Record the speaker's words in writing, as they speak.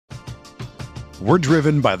We're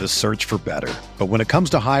driven by the search for better. But when it comes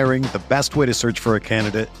to hiring, the best way to search for a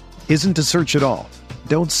candidate isn't to search at all.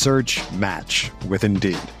 Don't search, match with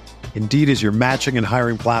Indeed. Indeed is your matching and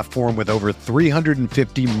hiring platform with over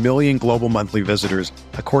 350 million global monthly visitors,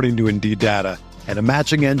 according to Indeed data, and a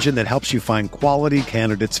matching engine that helps you find quality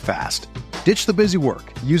candidates fast. Ditch the busy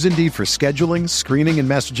work. Use Indeed for scheduling, screening, and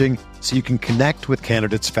messaging so you can connect with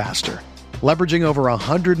candidates faster. Leveraging over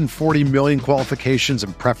 140 million qualifications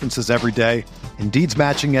and preferences every day, Indeed's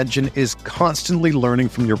matching engine is constantly learning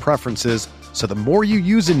from your preferences, so the more you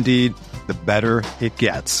use Indeed, the better it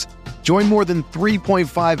gets. Join more than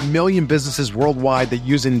 3.5 million businesses worldwide that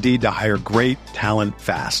use Indeed to hire great talent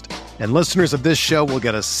fast. And listeners of this show will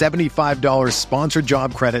get a $75 sponsored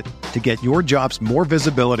job credit to get your jobs more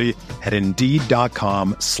visibility at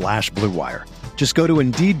Indeed.com/Blue Wire. Just go to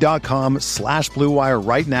Indeed.com/Blue Wire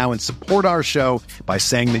right now and support our show by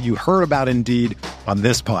saying that you heard about Indeed on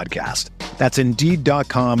this podcast. That's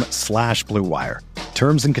Indeed.com/Blue Wire.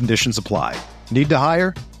 Terms and conditions apply. Need to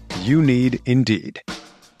hire? You need Indeed.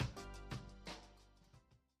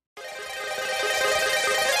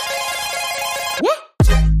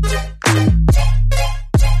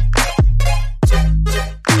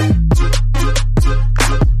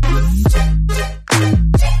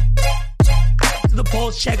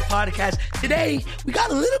 Check podcast. Today, we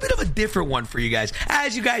got a little bit of a different one for you guys.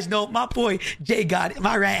 As you guys know, my boy, J God,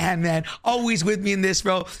 my right-hand man, always with me in this,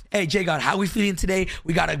 bro. Hey, J God, how we feeling today?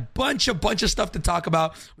 We got a bunch of stuff to talk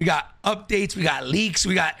about. We got updates, we got leaks,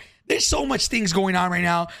 there's so much things going on right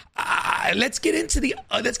now. Let's get into the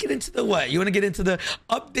what? You want to get into the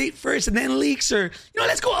update first and then leaks, or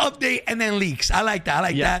let's go update and then leaks. I like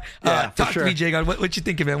that. Talk to me, J God. What you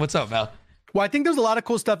thinking, man? What's up, Val? Well, I think there's a lot of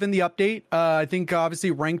cool stuff in the update. I think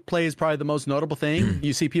obviously ranked play is probably the most notable thing.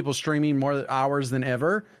 You see people streaming more hours than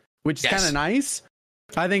ever, which is kind of nice.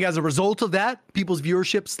 I think as a result of that, people's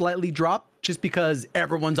viewership slightly dropped just because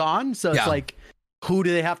everyone's on. So it's like, who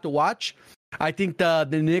do they have to watch? I think the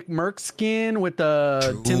Nick Merck skin with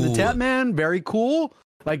the Tim the Tap Man, very cool.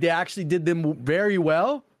 Like they actually did them very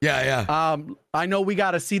well. Yeah. I know we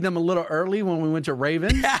got to see them a little early when we went to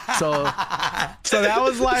Raven. So that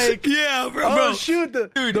was like, bro. Shoot, the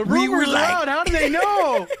rumors were out. How do they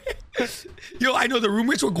know? Yo, I know the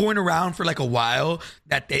rumors were going around for like a while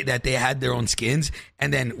that they had their own skins,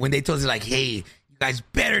 and then when they told us like, hey, you guys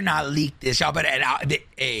better not leak this, y'all better.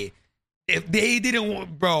 If they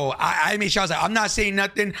didn't, bro, I made sure I was like, I'm not saying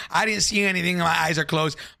nothing. I didn't see anything. My eyes are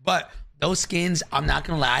closed. But those skins, I'm not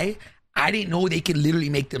gonna lie, I didn't know they could literally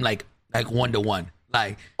make them like 1-to-1.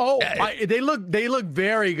 Like, they look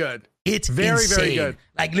very good. It's very insane. very good.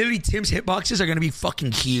 Like literally, Tim's hitboxes are gonna be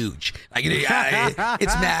fucking huge. Like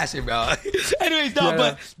it's massive, bro. Anyways,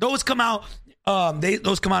 but those come out.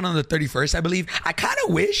 Those come out on the 31st, I believe. I kind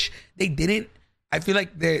of wish they didn't. I feel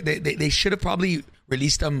like they should have probably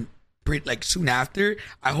released them soon after.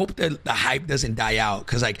 I hope that the hype doesn't die out,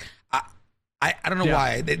 because like I don't know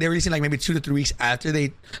why they're releasing like maybe 2 to 3 weeks after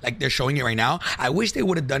they're showing it right now. I wish they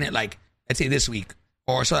would have done it like, let's say this week,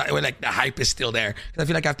 or so that way like the hype is still there. Because I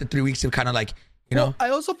feel like after 3 weeks they're kind of like, know. I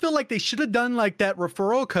also feel like they should have done like that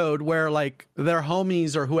referral code where like their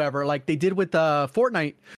homies or whoever, like they did with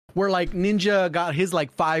Fortnite, where like Ninja got his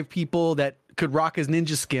like 5 people that could rock his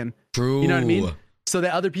ninja skin. True. You know what I mean? So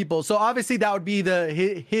that other people. So obviously that would be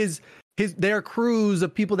their crews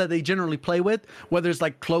of people that they generally play with, whether it's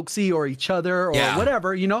like Cloaksy or each other or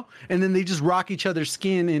whatever, and then they just rock each other's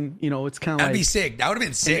skin, and it's kind of like, that'd be sick. That would have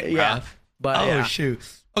been sick, yeah. But shoot.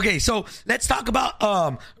 Okay, so let's talk about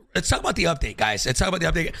the update, guys. Let's talk about the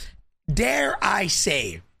update. Dare I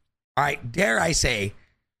say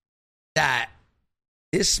that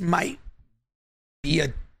this might be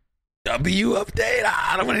a W update?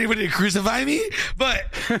 I don't want anybody to crucify me, but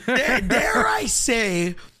dare I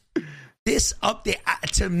say this update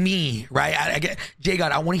to me, right? I get J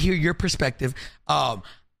God. I want to hear your perspective.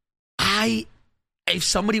 If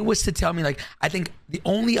somebody was to tell me, like, I think the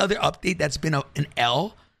only other update that's been an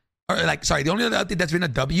L, the only other update that's been a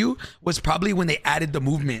W was probably when they added the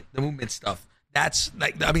movement stuff. That's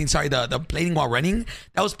like, the plating while running.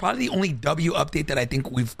 That was probably the only W update that I think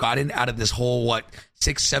we've gotten out of this whole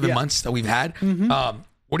 6-7 months that we've had. Mm-hmm.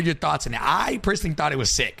 What are your thoughts on it? I personally thought it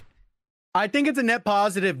was sick. I think it's a net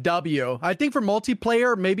positive W. I think for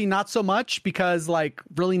multiplayer, maybe not so much, because like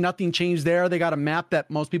really nothing changed there. They got a map that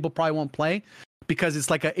most people probably won't play because it's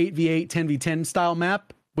like a 8v8, 10v10 style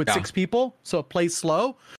map with 6 people. So it plays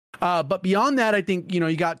slow. But beyond that, I think,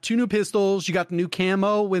 you got 2 new pistols. You got the new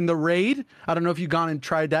camo in the raid. I don't know if you've gone and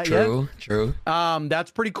tried that yet. True.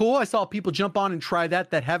 That's pretty cool. I saw people jump on and try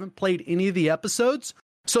that haven't played any of the episodes.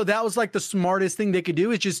 So that was like the smartest thing they could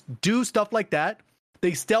do, is just do stuff like that.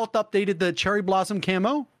 They stealth updated the cherry blossom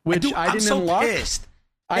camo, which I didn't unlock. Pissed.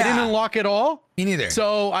 I didn't unlock it all. Me neither.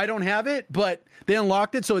 So I don't have it, but they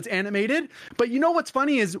unlocked it, so it's animated. But you know what's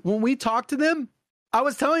funny is when we talked to them, I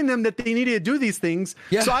was telling them that they needed to do these things.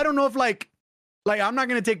 Yeah. So I don't know if like I'm not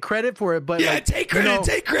going to take credit for it, but take credit,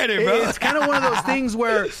 take credit, bro. It's kind of one of those things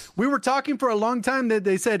where we were talking for a long time that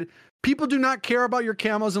they said people do not care about your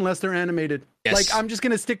camos unless they're animated. Yes. Like I'm just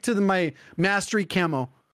going to stick to my mastery camo.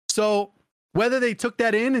 So whether they took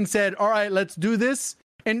that in and said, all right, let's do this.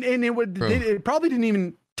 And it probably didn't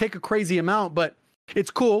even take a crazy amount, but it's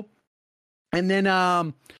cool. And then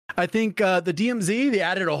I think the DMZ, they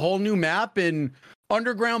added a whole new map and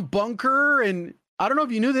underground bunker. And I don't know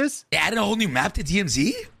if you knew this. They added a whole new map to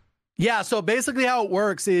DMZ? Yeah. So basically how it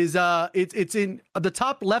works is it's in the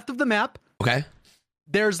top left of the map. Okay.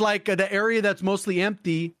 There's like the area that's mostly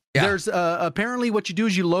empty. Yeah. There's apparently what you do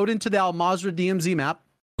is you load into the Al Mazrah DMZ map.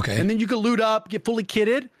 Okay. And then you can loot up, get fully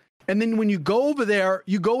kitted. And then when you go over there,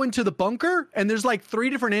 you go into the bunker and there's like 3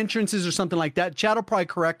 different entrances or something like that. Chad will probably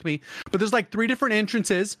correct me, but there's like 3 different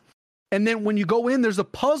entrances. And then when you go in, there's a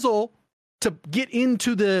puzzle to get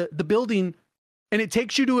into the building and it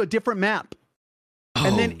takes you to a different map. Oh,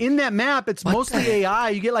 and then in that map, it's mostly AI.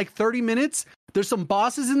 You get like 30 minutes. There's some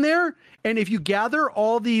bosses in there. And if you gather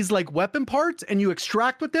all these like weapon parts and you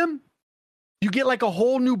extract with them, you get like a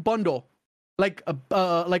whole new bundle. Like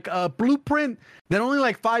a blueprint that only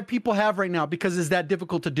like 5 people have right now because it's that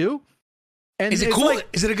difficult to do. And is it cool?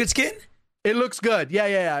 Is it a good skin? It looks good. Yeah.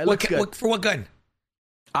 It looks good. For what gun?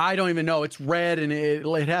 I don't even know. It's red and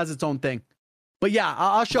it has its own thing. But yeah,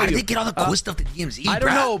 I'll show you. Why did they get all the cool stuff to DMZ? I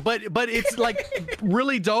don't know, but it's like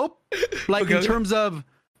really dope. Like in terms of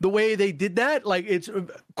the way they did that, like it's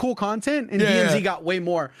cool content, and DMZ got way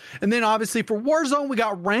more. And then obviously for Warzone, we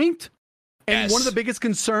got ranked. And one of the biggest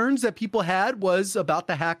concerns that people had was about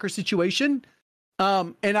the hacker situation.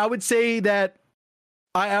 And I would say that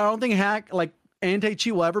I don't think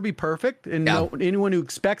anti-cheat will ever be perfect. And anyone who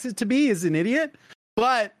expects it to be is an idiot.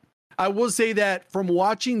 But I will say that from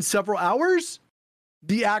watching several hours,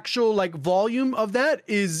 the actual like volume of that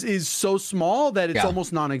is so small that it's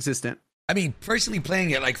almost non-existent. I mean, personally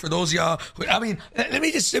playing it, like for those of y'all, let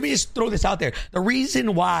me just throw this out there. The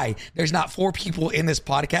reason why there's not 4 people in this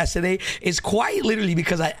podcast today is quite literally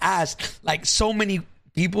because I asked like so many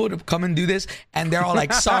people to come and do this, and they're all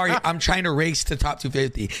like, sorry, I'm trying to race to top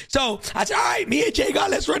 250. So I said, all right, me and Jay God,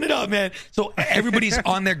 let's run it up, man. So everybody's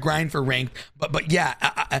on their grind for ranked. But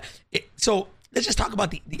yeah, so let's just talk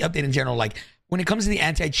about the update in general. Like when it comes to the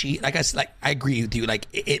anti-cheat, like I agree with you. Like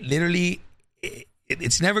it literally...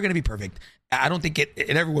 It's never going to be perfect. I don't think it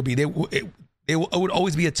ever will be. It would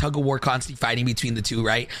always be a tug of war, constantly fighting between the two,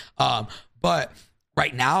 right? But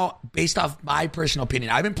right now, based off my personal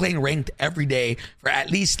opinion, I've been playing ranked every day for at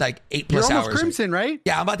least like 8+ hours. You're almost Crimson, right?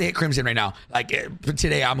 Yeah, I'm about to hit Crimson right now. Like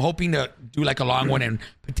today, I'm hoping to do like a long one and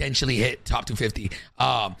potentially hit top 250.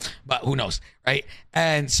 But who knows, right?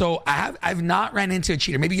 And so I've not ran into a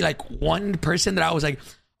cheater. Maybe like one person that I was like,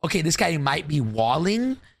 okay, this guy might be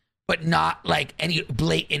walling, but not like any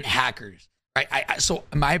blatant hackers, right? So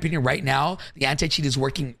in my opinion, right now, the anti-cheat is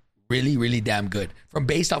working really, really damn good from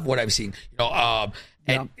based off what I've seen.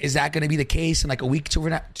 And is that going to be the case in like a week to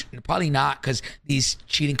overnight? Probably not, because these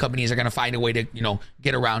cheating companies are going to find a way to,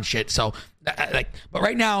 get around shit. So but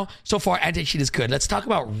right now, so far, anti-cheat is good. Let's talk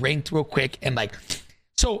about ranked real quick. And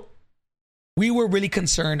so we were really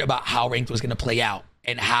concerned about how ranked was going to play out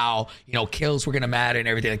and how, kills were going to matter and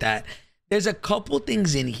everything like that. There's a couple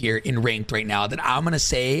things in here in ranked right now that I'm going to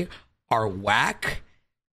say are whack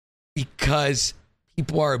because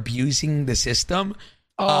people are abusing the system.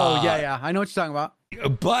 Oh, yeah. I know what you're talking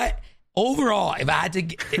about. But overall, if I'm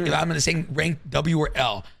going to say ranked W or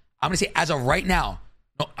L, I'm going to say as of right now,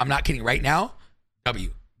 no, I'm not kidding, right now,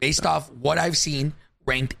 W. Based off what I've seen,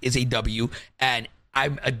 ranked is a W, and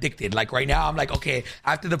I'm addicted. Like right now, I'm like, okay,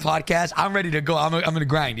 after the podcast, I'm ready to go. I'm going to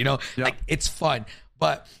grind, Like it's fun.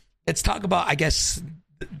 But let's talk about, I guess,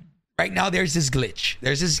 right now there's this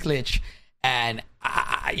glitch. And,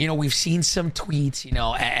 we've seen some tweets,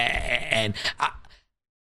 and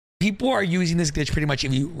people are using this glitch pretty much.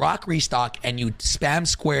 If you rock restock and you spam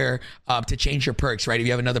square to change your perks, right? If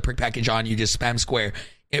you have another perk package on, you just spam square.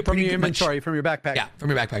 From your inventory, from your backpack. Yeah, from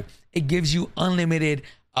your backpack. It gives you unlimited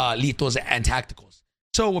lethals and tacticals.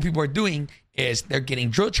 So what people are doing is they're getting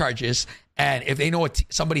drill charges, and if they know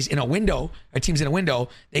somebody's in a window, or team's in a window,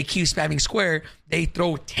 they keep spamming square. They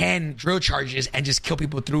throw 10 drill charges and just kill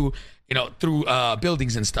people through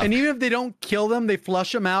buildings and stuff. And even if they don't kill them, they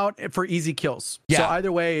flush them out for easy kills. Yeah. So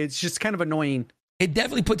either way, it's just kind of annoying. it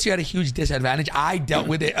definitely puts you at a huge disadvantage. I dealt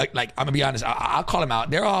with it. Like, I'm gonna be honest. I'll call them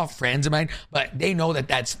out. They're all friends of mine, but they know that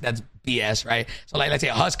that's BS, right? So, like, let's say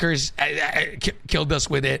Huskers killed us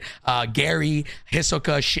with it. Gary,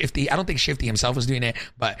 Hisoka, Shifty. I don't think Shifty himself was doing it,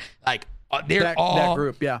 but like they're all that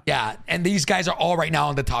group, yeah. And these guys are all right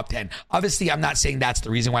now in the top 10. Obviously, I'm not saying that's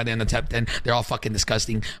the reason why they're in the top 10. They're all fucking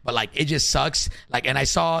disgusting, but like it just sucks. Like, and I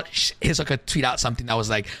saw Hisoka tweet out something that was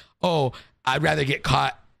like, "Oh, I'd rather get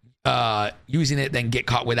caught using it than get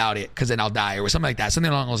caught without it, because then I'll die," or something like that,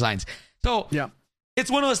 something along those lines. So yeah,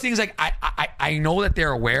 it's one of those things. Like I know that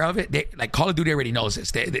they're aware of it. They, like, Call of Duty already knows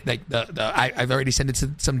this. I've already sent it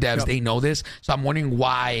to some devs. Yep. They know this. So I'm wondering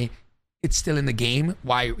why it's still in the game.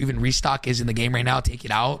 Why even Restock is in the game right now? Take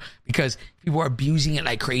it out, because people are abusing it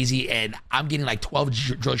like crazy, and I'm getting like 12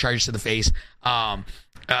 drill charges to the face.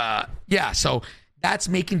 Yeah. So that's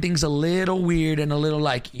making things a little weird and a little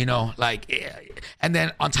like, you know, like, and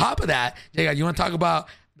then on top of that, Jay, you want to talk about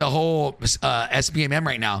the whole SBMM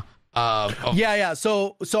right now? Yeah.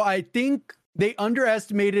 So I think they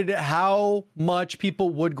underestimated how much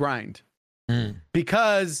people would grind,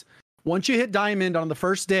 because once you hit Diamond on the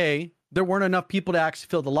first day, there weren't enough people to actually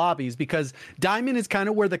fill the lobbies, because Diamond is kind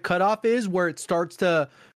of where the cutoff is, where it starts to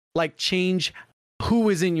like change who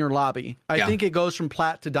is in your lobby. I think it goes from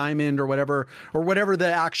plat to diamond or whatever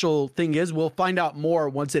the actual thing is. We'll find out more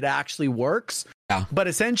once it actually works. Yeah. But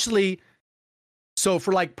essentially, so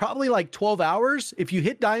for like probably like 12 hours, if you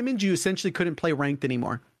hit diamond, you essentially couldn't play ranked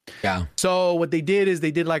anymore. Yeah. So what they did is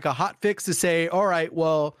they did like a hot fix to say, all right,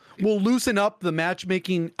 well, we'll loosen up the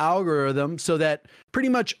matchmaking algorithm so that pretty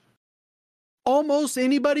much almost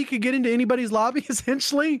anybody could get into anybody's lobby,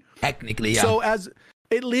 essentially. Technically, yeah. So as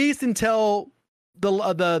at least until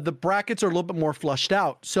the brackets are a little bit more flushed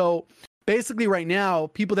out. So basically right now,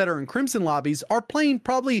 people that are in Crimson lobbies are playing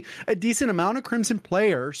probably a decent amount of Crimson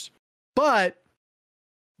players, but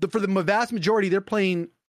for the vast majority, they're playing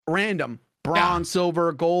random bronze,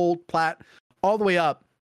 silver, gold, plat, all the way up.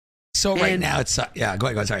 So right now it's, go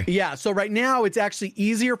ahead, sorry. Yeah. So right now it's actually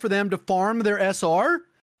easier for them to farm their SR,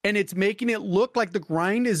 and it's making it look like the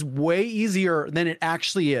grind is way easier than it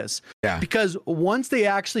actually is. Yeah. Because once they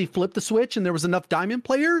actually flipped the switch and there was enough diamond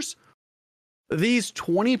players, these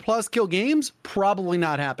 20 plus kill games probably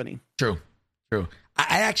not happening. True.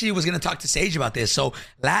 I actually was going to talk to Sage about this. So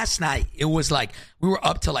last night it was like we were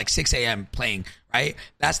up till like 6 a.m. playing, right?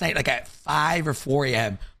 Last night, like at 5 or 4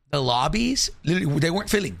 a.m., the lobbies, literally, they weren't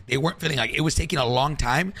filling. Like, it was taking a long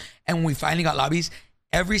time. And when we finally got lobbies,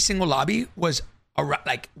 every single lobby was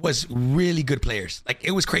really good players. Like,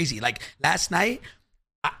 it was crazy. Like last night,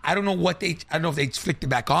 I don't know if they flicked it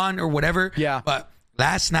back on or whatever. Yeah. But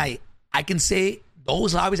last night, I can say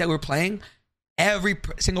those lobbies that we were playing, every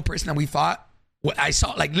single person that we fought, what I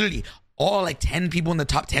saw, like literally all like 10 people in the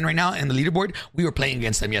top 10 right now in the leaderboard, we were playing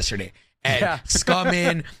against them yesterday. And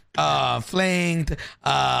Scummin, Flanked,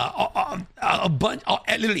 a bunch,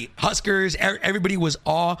 literally Huskers, everybody was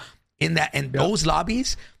all in that. And those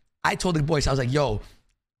lobbies, I told the boys, I was like, yo,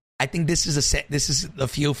 I think this is the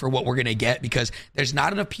feel for what we're going to get, because there's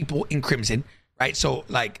not enough people in Crimson, right? So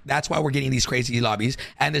like, that's why we're getting these crazy lobbies,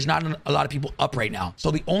 and there's not a lot of people up right now. So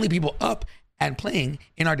the only people up and playing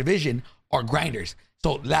in our division are grinders.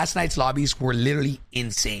 So last night's lobbies were literally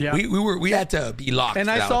insane. Yeah. We had to be locked. And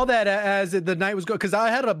I saw that as the night was going, because I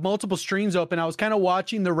had multiple streams open. I was kind of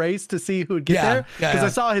watching the race to see who'd get there, because I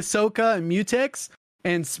saw Hisoka and Mutex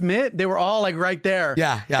and Smith. They were all like right there.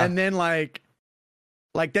 Yeah. And then like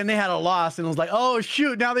then they had a loss, and it was like, oh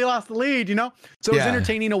shoot, now they lost the lead, you know? So it was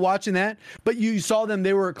entertaining to watching that. But you saw them,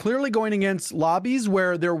 they were clearly going against lobbies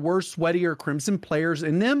where there were sweatier Crimson players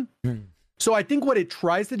in them. So I think what it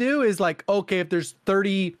tries to do is like, okay, if there's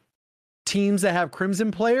 30 teams that have Crimson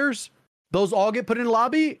players, those all get put in a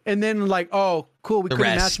lobby, and then like, oh, cool, we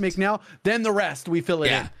couldn't matchmake now. Then the rest, we fill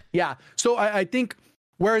it in. Yeah. So I think,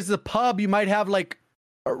 whereas the pub, you might have like,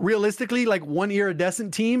 realistically, like one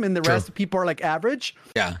iridescent team, and the rest of people are like average.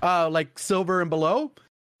 Yeah. Like silver and below.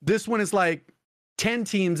 This one is like 10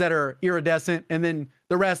 teams that are iridescent, and then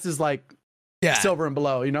the rest is like, silver and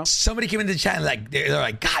below, you know? Somebody came into the chat and like, they're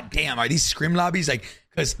like, God damn, are these scrim lobbies? Like,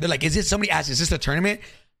 because they're like, somebody asked, is this a tournament?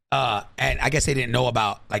 And I guess they didn't know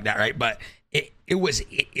about like that, right? But it was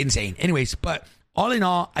insane. Anyways, but all in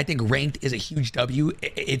all, I think ranked is a huge W.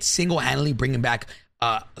 It's single-handedly bringing back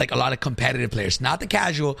like a lot of competitive players, not the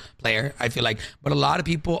casual player, I feel like, but a lot of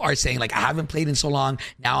people are saying like, I haven't played in so long,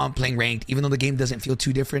 now I'm playing ranked, even though the game doesn't feel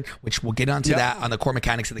too different, which we'll get onto that on the core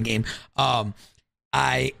mechanics of the game.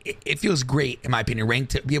 It feels great, in my opinion,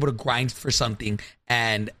 ranked, to be able to grind for something,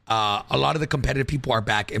 and a lot of the competitive people are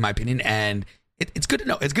back, in my opinion, and it's good to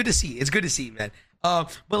know. It's good to see, man.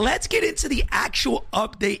 But let's get into the actual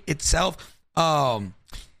update itself.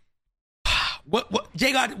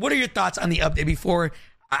 Jay God, what are your thoughts on the update before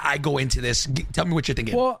I go into this? Tell me what you're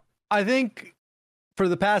thinking. Well, I think for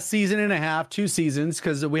the past season and a half, 2 seasons,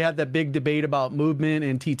 because we had that big debate about movement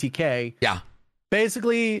and TTK. Yeah.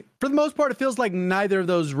 Basically, for the most part, it feels like neither of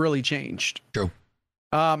those really changed. True.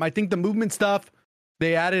 I think the movement stuff,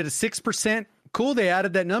 they added a 6%. Cool, they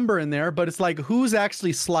added that number in there, but it's like, who's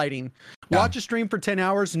actually sliding? Yeah. Watch a stream for 10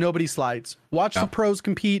 hours, nobody slides. Watch the pros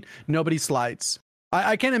compete, nobody slides.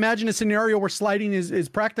 I can't imagine a scenario where sliding is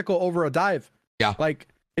practical over a dive. Yeah. Like,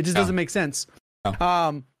 it just doesn't make sense.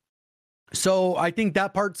 Yeah. So I think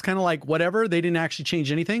that part's kind of like whatever. They didn't actually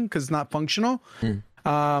change anything because it's not functional.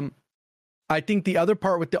 I think the other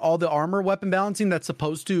part with all the armor weapon balancing that's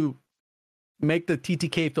supposed to make the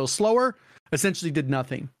TTK feel slower essentially did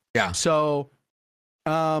nothing. Yeah. So,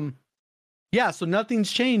 so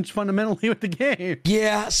nothing's changed fundamentally with the game.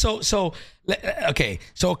 Yeah. So okay.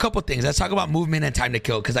 So a couple things. Let's talk about movement and time to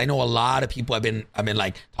kill, because I know a lot of people have been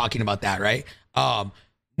like talking about that, right?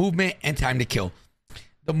 Movement and time to kill.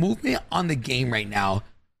 The movement on the game right now,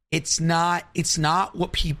 it's not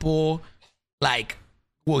what people like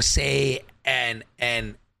will say and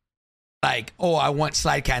like, oh, I want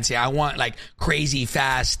slide cancel, I want like crazy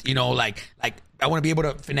fast, like I want to be able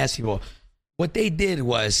to finesse people. What they did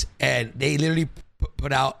was, and they literally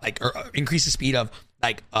put out like, or increase the speed of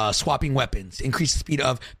like swapping weapons, increase the speed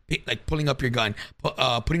of like pulling up your gun,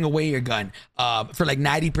 putting away your gun for like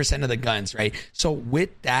 90% of the guns, right? So with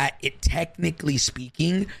that, it technically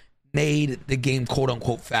speaking made the game quote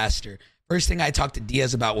unquote faster. First thing I talked to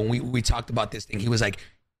Diaz about when we talked about this thing, he was like,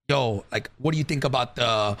 yo, like, what do you think about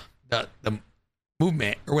the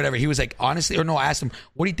movement or whatever? He was like, honestly, or no, I asked him,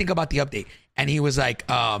 what do you think about the update? And he was like,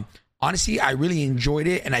 honestly, I really enjoyed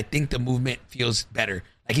it, and I think the movement feels better.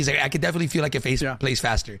 Like, he's like, I could definitely feel like it plays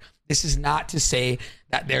faster. This is not to say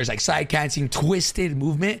that there's like side canceling, twisted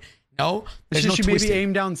movement. No, there's no twisted. Maybe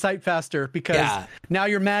aim down sight faster, because now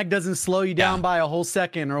your mag doesn't slow you down by a whole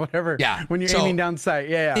second or whatever. Yeah, when you're aiming down sight.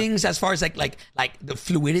 Yeah. Things as far as like the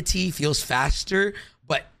fluidity feels faster,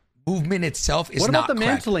 but movement itself is not. What about the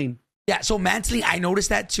correct. mantling? Yeah, so mantling, I noticed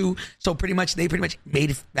that too. So they pretty much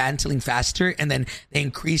made mantling faster, and then they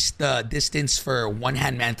increased the distance for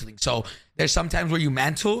one-hand mantling. So there's sometimes where you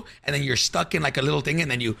mantle, and then you're stuck in like a little thing, and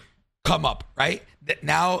then you come up, right?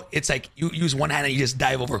 Now it's like you use one hand and you just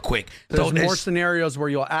dive over quick. There's more scenarios where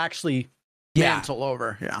you'll actually mantle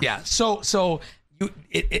over. Yeah. So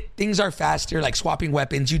things are faster, like swapping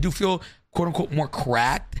weapons. You do feel quote unquote more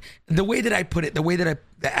cracked. The way that I put it, the way that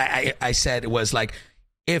I said it was like,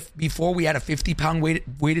 if before we had a 50-pound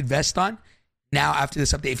weighted vest on, now after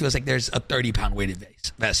this update, it feels like there's a 30-pound weighted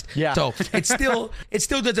vest. Yeah. So it still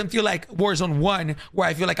doesn't feel like Warzone 1, where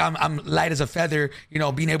I feel like I'm light as a feather,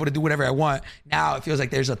 being able to do whatever I want. Now it feels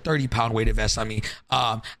like there's a 30-pound weighted vest on me.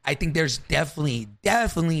 I think there's definitely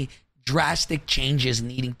drastic changes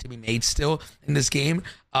needing to be made still in this game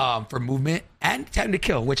for movement and time to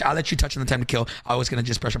kill, which I'll let you touch on the time to kill. I was going to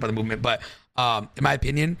just brush up on the movement, but in my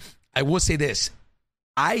opinion, I will say this.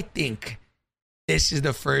 I think this is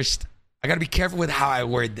the first. I got to be careful with how I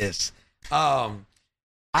word this. I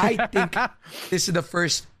think this is the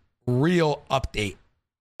first real update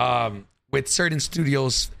with certain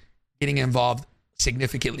studios getting involved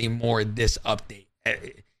significantly more this update.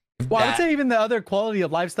 Well, I would say even the other quality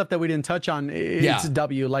of life stuff that we didn't touch on, it's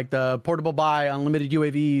W, like the portable buy, unlimited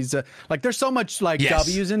UAVs. Like, there's so much like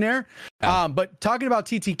W's in there. Yeah. But talking about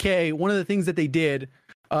TTK, one of the things that they did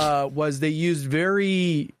was they used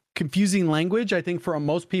very confusing language, I think, for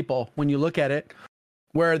most people when you look at it,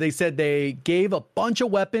 where they said they gave a bunch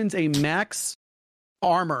of weapons a max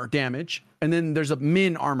armor damage, and then there's a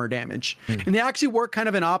min armor damage. And they actually work kind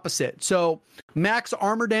of an opposite. So max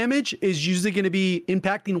armor damage is usually going to be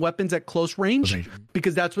impacting weapons at close range,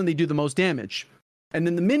 because that's when they do the most damage. And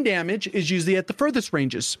then the min damage is usually at the furthest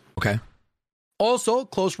ranges. Okay. Also,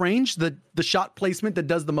 close range, the shot placement that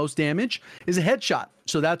does the most damage is a headshot.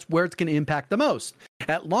 So that's where it's going to impact the most.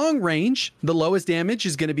 At long range, the lowest damage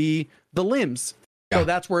is going to be the limbs. So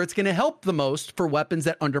that's where it's going to help the most for weapons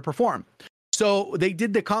that underperform. So they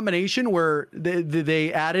did the combination where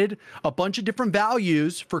they added a bunch of different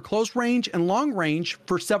values for close range and long range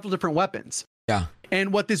for several different weapons. Yeah.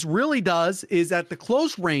 And what this really does is at the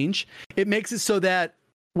close range, it makes it so that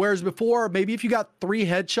whereas before, maybe if you got 3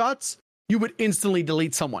 headshots, you would instantly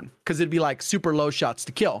delete someone because it'd be like super low shots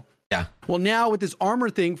to kill. Yeah. Well, now with this armor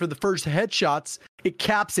thing for the first headshots, it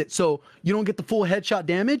caps it. So you don't get the full headshot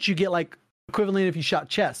damage. You get like equivalent if you shot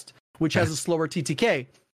chest, which has a slower TTK.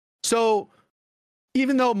 So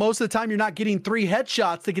even though most of the time you're not getting 3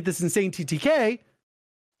 headshots to get this insane TTK,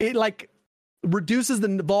 it like reduces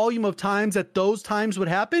the volume of times that those times would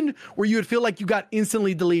happen where you would feel like you got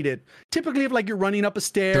instantly deleted. Typically, if like you're running up a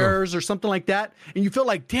stairs or something like that, and you feel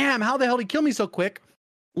like, damn, how the hell did he kill me so quick?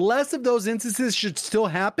 Less of those instances should still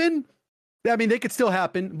happen. I mean, they could still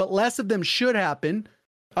happen, but less of them should happen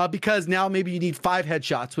because now maybe you need 5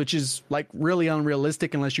 headshots, which is like really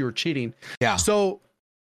unrealistic unless you were cheating. Yeah. So,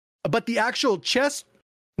 but the actual chest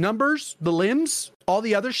numbers, the limbs, all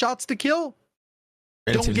the other shots to kill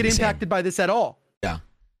don't get impacted by this at all. Yeah.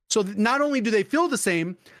 So not only do they feel the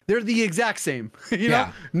same, they're the exact same. You know,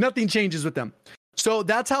 nothing changes with them. So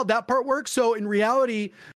that's how that part works. So in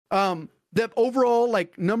reality, the overall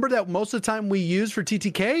like number that most of the time we use for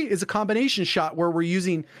TTK is a combination shot where we're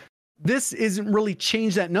using. This isn't really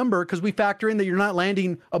change that number because we factor in that you're not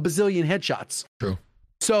landing a bazillion headshots. True.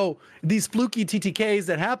 So these fluky TTKs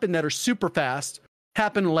that happen that are super fast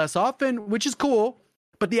happen less often, which is cool.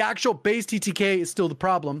 But the actual base TTK is still the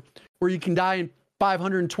problem, where you can die in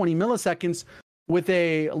 520 milliseconds with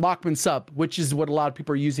a Lockman sub, which is what a lot of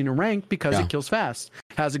people are using in rank because it kills fast,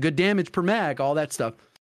 has a good damage per mag, all that stuff.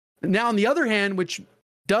 Now, on the other hand, which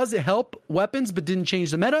does help weapons but didn't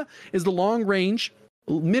change the meta, is the long range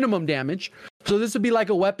minimum damage. So this would be like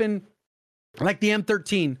a weapon like the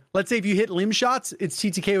M13. Let's say if you hit limb shots, its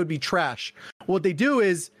TTK would be trash. What they do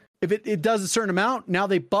is, if it does a certain amount, now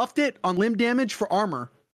they buffed it on limb damage for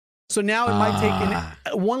armor. So now it might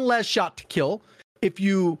take one less shot to kill if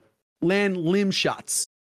you land limb shots.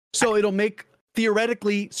 So it'll make,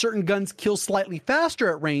 theoretically, certain guns kill slightly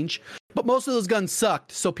faster at range, but most of those guns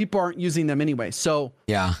sucked, so people aren't using them anyway. So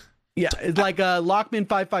yeah, it's like a Lockman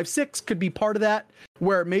 5.56 could be part of that,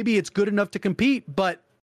 where maybe it's good enough to compete, but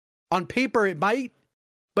on paper it might,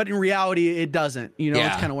 but in reality it doesn't. You know,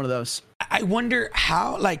 it's kind of one of those. I wonder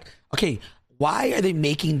how, like, okay, why are they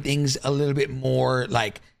making things a little bit more,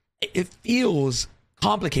 like, it feels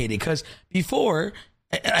complicated? Because before,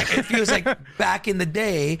 it feels like back in the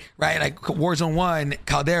day, right, like Warzone 1,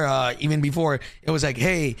 Caldera, even before, it was like,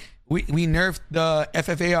 hey, we nerfed the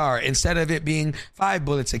FFAR. Instead of it being 5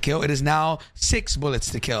 bullets to kill, it is now 6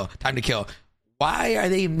 bullets to kill, time to kill. Why are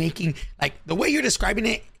they making, like, the way you're describing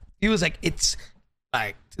it feels like it's,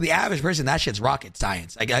 like, to the average person, that shit's rocket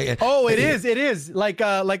science. Like, it is. Like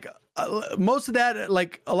most of that,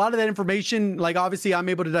 like a lot of that information, like obviously I'm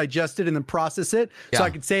able to digest it and then process it so I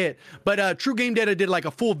could say it. But True Game Data did like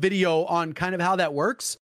a full video on kind of how that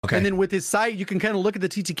works. Okay. And then with his site, you can kind of look at the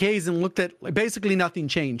TTKs and looked at, like, basically nothing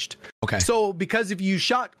changed. Okay. So because if you use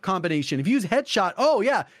shot combination, if you use headshot,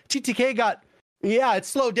 TTK got, it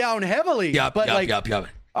slowed down heavily.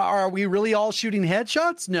 Are we really all shooting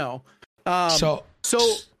headshots? No. So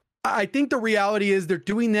I think the reality is they're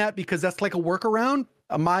doing that because that's like a workaround.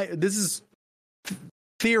 This is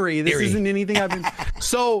theory. This isn't anything I've been.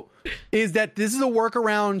 So is that this is a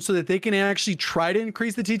workaround so that they can actually try to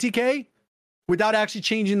increase the TTK without actually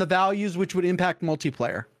changing the values, which would impact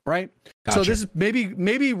multiplayer, right? Gotcha. So this is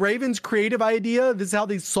maybe Raven's creative idea. This is how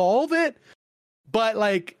they solve it, but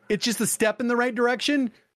like it's just a step in the right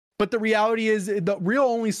direction. But the reality is the real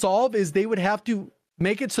only solve is they would have to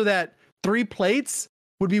make it so that 3 plates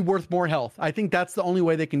would be worth more health. I think that's the only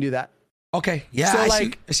way they can do that. Okay. Yeah. So I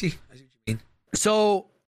see what you mean. So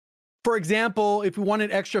for example, if we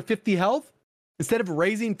wanted extra 50 health, instead of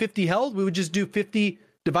raising 50 health, we would just do 50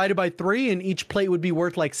 divided by 3 and each plate would be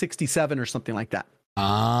worth like 67 or something like that.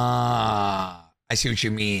 I see what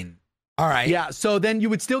you mean. All right. Yeah. So then you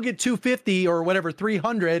would still get 250 or whatever,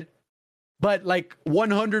 300, but like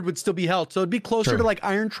 100 would still be health. So it'd be closer to like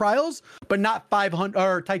Iron Trials, but not 500,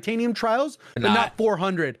 or Titanium Trials, but not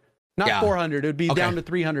 400. Not 400. It would be down to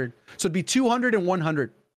 300. So it'd be 200 and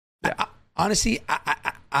 100. Yeah. Honestly,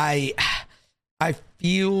 I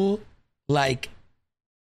feel like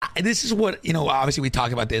this is what, you know, obviously we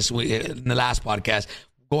talked about this in the last podcast,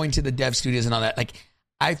 going to the dev studios and all that. Like,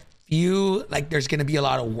 I feel like there's going to be a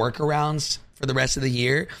lot of workarounds for the rest of the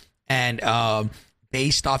year. And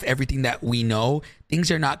based off everything that we know, things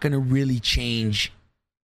are not going to really change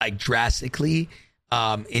like drastically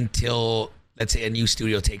until, let's say, a new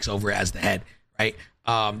studio takes over as the head, right?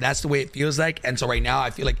 That's the way it feels like. And so right now I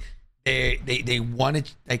feel like they want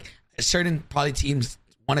to, like, certain probably teams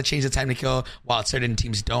want to change the time to kill while certain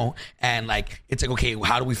teams don't. And like, it's like, okay,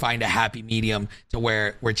 how do we find a happy medium to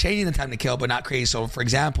where we're changing the time to kill but not crazy? So for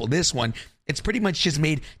example, this one, it's pretty much just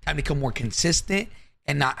made time to kill more consistent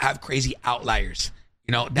and not have crazy outliers.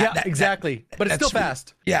 You know, exactly. But it's still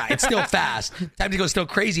fast. Yeah, it's still fast. Time to go is still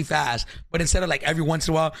crazy fast. But instead of like every once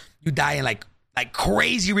in a while you die in like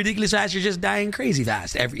crazy ridiculous fast, you're just dying crazy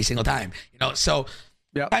fast every single time. You know, so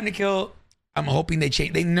time to kill, I'm hoping they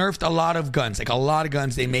change. They nerfed a lot of guns, like a lot of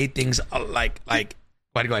guns. They made things like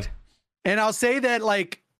Go ahead. And I'll say that,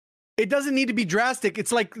 like, it doesn't need to be drastic.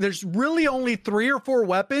 It's like there's really only 3 or 4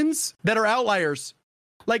 weapons that are outliers.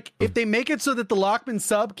 Like, if they make it so that the Lockman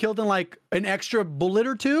sub killed in like an extra bullet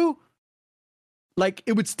or 2, like,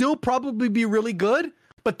 it would still probably be really good.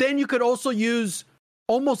 But then you could also use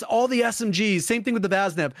almost all the SMGs. Same thing with the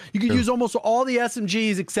Vaznev. You could use almost all the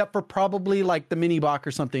SMGs except for probably like the mini Bach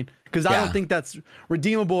or something. Because I don't think that's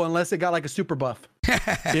redeemable unless it got like a super buff.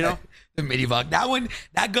 You know? The mini Bach.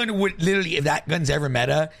 That gun would literally, if that gun's ever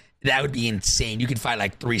meta, that would be insane. You could fight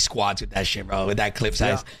like 3 squads with that shit, bro, with that clip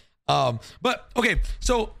size. Yeah. But okay,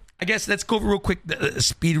 so I guess let's go over real quick the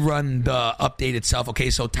speed run, the update itself. Okay,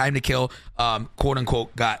 so time to kill, quote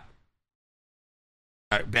unquote, got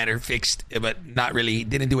better, fixed, but not really,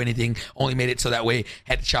 didn't do anything, only made it so that way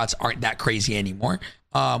headshots aren't that crazy anymore,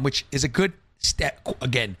 which is a good step.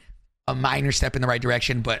 Again, a minor step in the right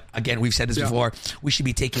direction, but again, we've said this before, we should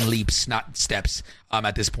be taking leaps, not steps,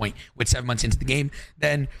 at this point with 7 months into the game.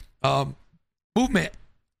 Then movement,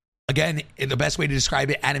 again, the best way to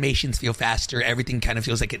describe it, animations feel faster, everything kind of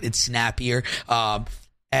feels like it's snappier.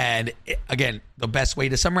 And again, the best way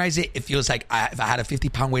to summarize it, it feels like if I had a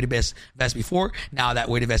 50-pound weighted vest before, now that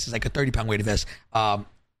weighted vest is like a 30-pound weighted vest.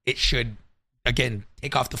 It should, again,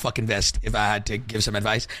 take off the fucking vest if I had to give some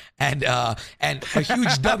advice. And a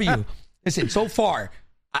huge W. Listen, so far,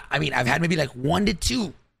 I mean, I've had maybe like 1 to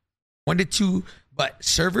 2, but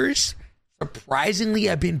servers surprisingly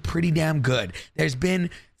have been pretty damn good. There's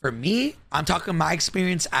been, for me, I'm talking my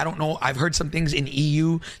experience. I don't know. I've heard some things in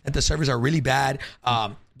EU that the servers are really bad.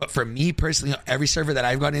 But for me personally, every server that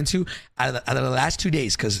I've gone into out of the last 2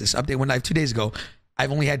 days, because this update went live 2 days ago,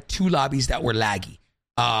 I've only had 2 lobbies that were laggy.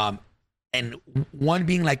 And one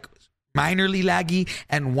being like minorly laggy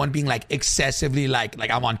and one being like excessively like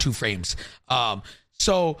I'm on 2 frames.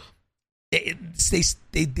 So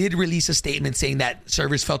they did release a statement saying that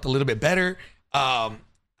servers felt a little bit better.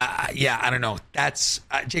 Yeah, I don't know. That's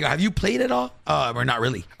Jacob, have you played at all or not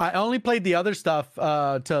really? I only played the other stuff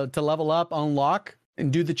to level up, unlock,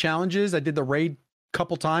 and do the challenges. I did the raid a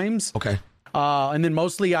couple times. Okay. And then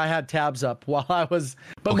mostly I had tabs up while I was,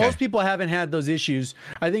 but most people haven't had those issues.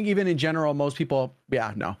 I think even in general, most people, they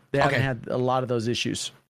haven't had a lot of those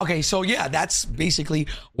issues. Okay, so yeah, that's basically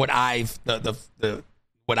what I've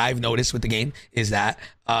what I've noticed with the game is that,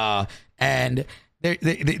 and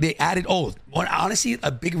they added. Honestly,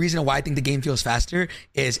 a big reason why I think the game feels faster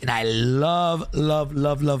is, and I love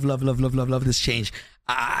this change.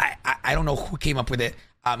 I don't know who came up with it.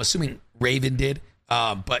 I'm assuming Raven did.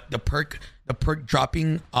 But the perk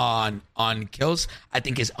dropping on kills, I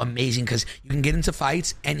think is amazing because you can get into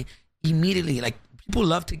fights and immediately, like, people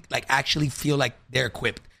love to like actually feel like they're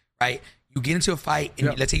equipped, right? You get into a fight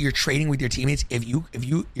and let's say you're trading with your teammates. If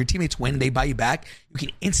your teammates win, they buy you back, you can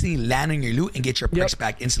instantly land on your loot and get your perks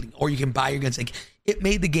back instantly, or you can buy your guns. Like, it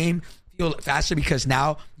made the game feel faster because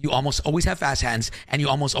now you almost always have fast hands and you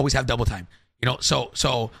almost always have double time. You know,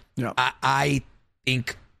 so I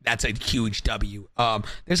think that's a huge W.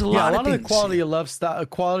 There's a lot of the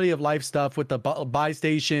quality of life stuff with the buy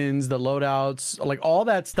stations, the loadouts, like all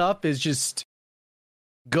that stuff is just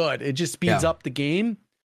good. It just speeds up the game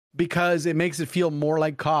because it makes it feel more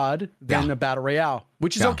like COD than a battle royale,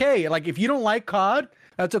 which is okay. Like, if you don't like COD,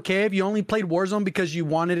 that's okay. If you only played Warzone because you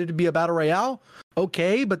wanted it to be a battle royale,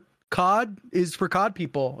 okay. But COD is for COD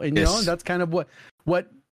people, and you know that's kind of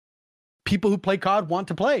what people who play COD want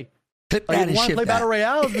to play. Like, if you want to play battle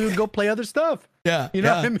royale, we would go play other stuff. Yeah, you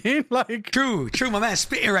know what I mean? Like, true. My man's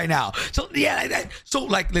spitting right now. So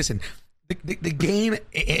like, listen, the game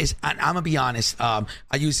is. I'm gonna be honest. I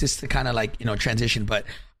use this to kind of like transition, but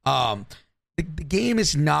the game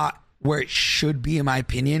is not where it should be in my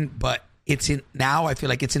opinion. But it's in now. I feel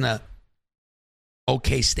like it's in a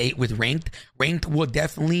okay state with ranked. Ranked will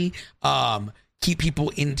definitely keep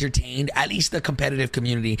people entertained, at least the competitive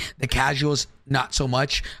community. The casuals, not so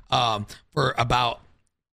much, for about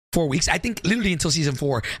 4 weeks. I think literally until season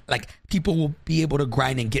 4, like, people will be able to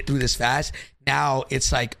grind and get through this fast. Now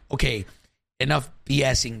it's like, okay, enough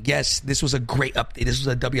BSing. Yes, this was a great update. This was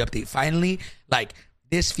a W update. Finally, like,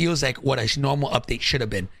 this feels like what a normal update should have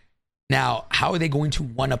been. Now, how are they going to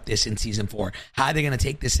one-up this in season 4? How are they going to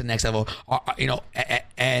take this to the next level?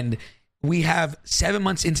 And we have 7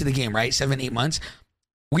 months into the game, right? 7-8 months.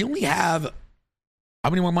 We only have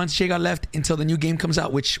how many more months Jay got left until the new game comes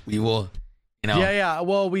out, which we will, Yeah.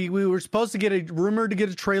 Well, we were supposed to get rumored to get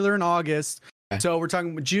a trailer in August. Okay. So we're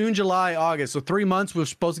talking June, July, August. So 3 months we're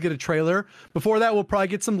supposed to get a trailer. Before that, we'll probably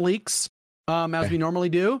get some leaks, as we normally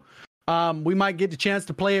do. We might get the chance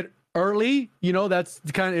to play it early. You know, that's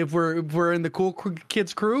kind of if we're in the cool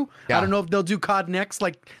kids crew. Yeah. I don't know if they'll do COD next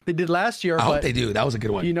like they did last year. I hope they do. That was a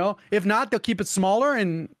good one. You know, if not, they'll keep it smaller,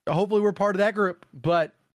 and hopefully we're part of that group.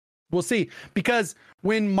 But we'll see, because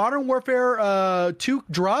when Modern Warfare 2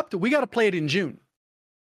 dropped, we got to play it in June.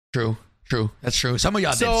 True. That's true. Some of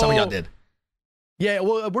y'all did. Yeah,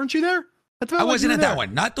 well, weren't you there? I wasn't at that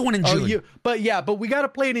one. Not the one in June. But we got to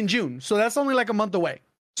play it in June. So that's only like a month away.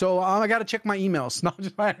 So I got to check my emails. No,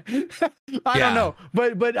 I don't know.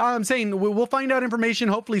 But I'm saying we'll find out information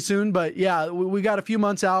hopefully soon. But yeah, we got a few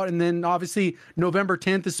months out. And then obviously November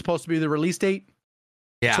 10th is supposed to be the release date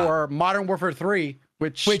for Modern Warfare 3.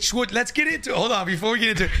 Which would, let's get into, hold on, before we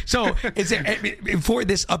get into, so is there, before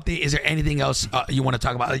this update, is there anything else you want to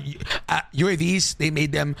talk about? UAVs, they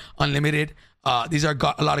made them unlimited. These are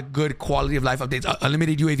got a lot of good quality of life updates,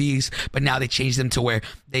 unlimited UAVs, but now they changed them to where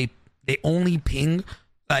they only ping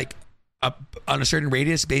like on a certain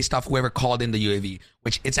radius based off whoever called in the UAV,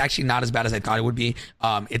 which it's actually not as bad as I thought it would be.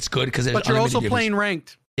 It's good because but you're also UAVs. Playing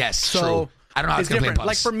ranked. Yes, so true. I don't know how it's going to play in Pullze.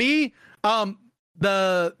 Like for me,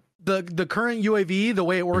 the current UAV, the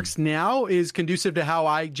way it works now, is conducive to how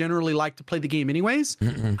I generally like to play the game anyways.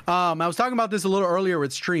 I was talking about this a little earlier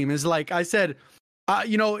with stream. Is like I said,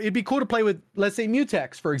 you know, it'd be cool to play with, let's say,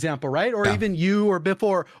 Mutex, for example, right? Or even you or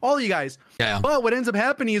before all you guys. Yeah. But what ends up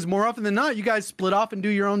happening is more often than not, you guys split off and do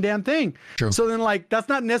your own damn thing. True. So then like, that's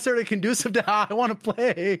not necessarily conducive to how I want to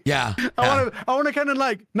play. Yeah. I want to kind of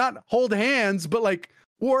like not hold hands, but like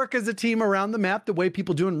work as a team around the map the way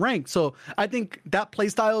people do in ranked. So I think that play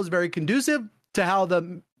style is very conducive to how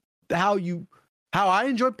I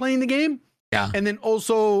enjoy playing the game. Yeah. And then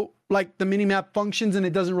also like the mini map functions, and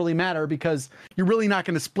it doesn't really matter because you're really not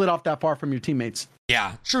going to split off that far from your teammates.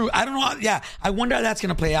 Yeah, true. I don't know. Yeah, I wonder how that's going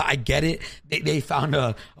to play out. I get it. They found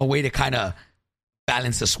a way to kind of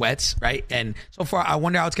balance the sweats, right? And so far, I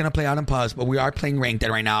wonder how it's going to play out in Pullze, but we are playing ranked,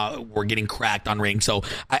 and right now we're getting cracked on ranked, so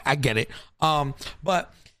I get it.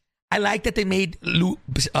 But I like that they made loot.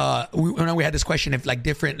 We had this question if like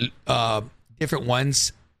different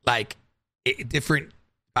ones, like different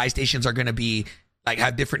buy stations are going to be like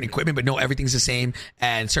have different equipment, but no, everything's the same,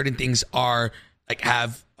 and certain things are like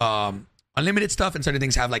have unlimited stuff, and certain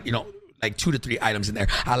things have like, you know, like 2 to 3 items in there.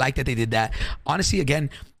 I like that they did that. Honestly,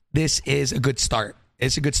 again, this is a good start.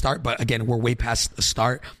 It's a good start, but again, we're way past the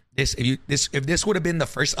start. If this would have been the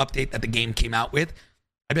first update that the game came out with,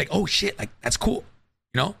 I'd be like, oh shit, like that's cool,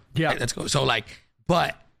 you know? Yeah, right, that's cool. So like,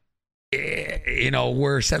 but you know,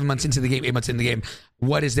 we're 7 months into the game, 8 months into the game.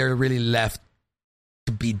 What is there really left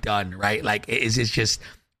to be done, right? Like, is it just,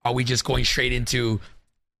 are we just going straight into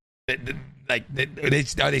are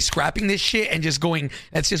they scrapping this shit and just going,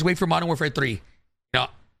 let's just wait for Modern Warfare 3? No,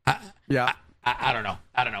 I don't know.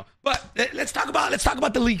 But let's talk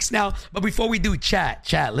about the leaks now. But before we do,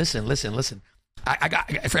 chat, listen. I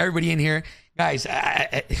got, for everybody in here, guys,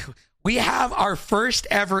 we have our first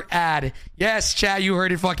ever ad. Yes, chat, you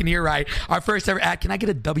heard it fucking here right. Our first ever ad. Can I get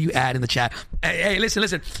a W ad in the chat? Hey,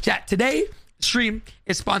 listen, chat. Today stream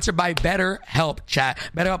is sponsored by BetterHelp, chat.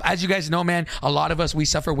 BetterHelp, as you guys know, man, a lot of us, we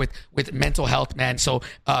suffer with mental health, man. So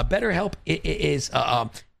BetterHelp is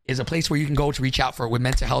a place where you can go to reach out with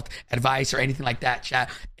mental health advice or anything like that,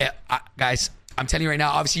 chat. Guys, I'm telling you right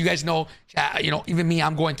now, obviously you guys know, chat, you know, even me,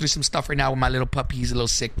 I'm going through some stuff right now with my little puppy. He's a little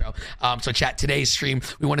sick, bro. So chat, today's stream,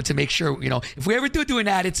 we wanted to make sure, you know, if we ever do an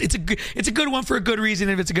ad, it's a good one for a good reason,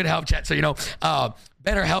 if it's a good help, chat. So, you know,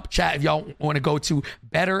 BetterHelp, chat, if y'all want to go to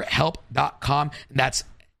betterhelp.com, and that's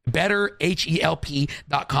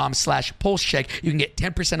betterhelp.com/PullzeCheck. You can get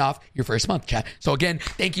 10% off your first month, chat. So again,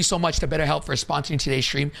 thank you so much to BetterHelp for sponsoring today's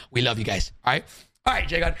stream. We love you guys. All right,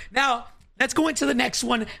 J-God. Now, let's go into the next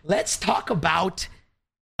one. Let's talk about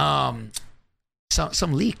some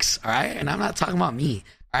leaks, all right? And I'm not talking about me,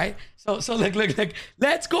 all right? So look.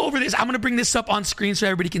 Let's go over this. I'm going to bring this up on screen so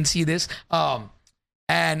everybody can see this.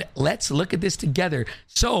 And let's look at this together.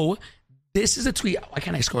 So this is a tweet. Why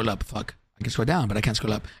can't I scroll up? Fuck. I can scroll down, but I can't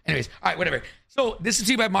scroll up. Anyways, all right, whatever. So this is a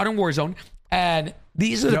tweet by Modern Warzone. And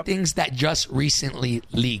these are the things that just recently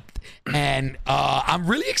leaked. And I'm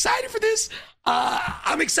really excited for this.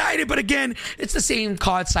 I'm excited, but again, it's the same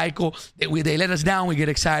COD cycle. They let us down, we get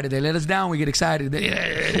excited. They let us down, we get excited.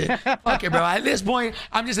 Fuck it, bro. At this point,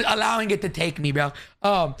 I'm just allowing it to take me, bro.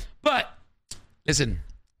 But listen,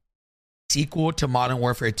 sequel to Modern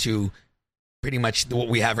Warfare 2, pretty much what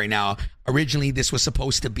we have right now. Originally, this was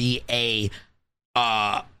supposed to be a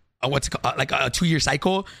what's it called, like a 2-year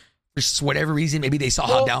cycle. For whatever reason, maybe they saw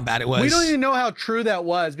how down bad it was. We don't even know how true that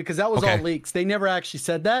was because that was all leaks. They never actually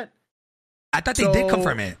said that. I thought they did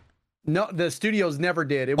confirm it. No, the studios never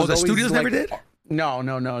did. It was the studios never did?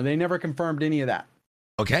 No. They never confirmed any of that.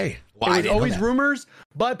 Okay. Well, it was always rumors,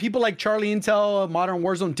 but people like Charlie Intel, Modern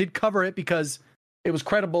Warzone did cover it because it was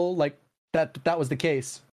credible, like that was the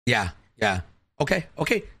case. Yeah. Okay. All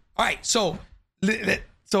right. So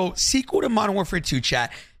sequel to Modern Warfare 2,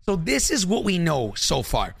 chat. So this is what we know so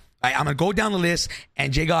far. Right, I'm going to go down the list,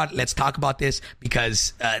 and J God, let's talk about this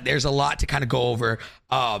because there's a lot to kind of go over.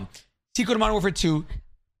 Sequel to Modern Warfare 2,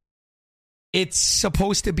 it's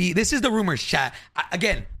supposed to be, this is the rumors, chat.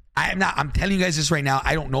 I'm telling you guys this right now.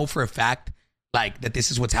 I don't know for a fact, like, that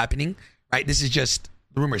this is what's happening, right? This is just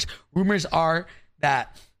rumors. Rumors are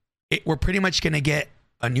that we're pretty much going to get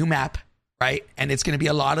a new map, right? And it's going to be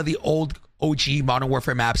a lot of the old OG Modern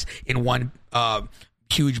Warfare maps in one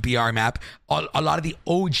huge BR map. A lot of the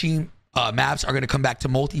OG maps are going to come back to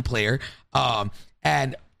multiplayer,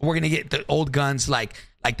 and we're going to get the old guns like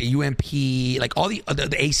the UMP, like all the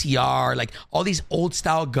ACR, like all these old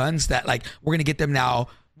style guns that like we're going to get them now.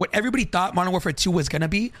 What everybody thought Modern Warfare 2 was going to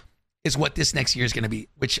be is what this next year is going to be,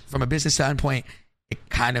 which from a business standpoint, it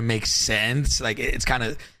kind of makes sense. Like it's kind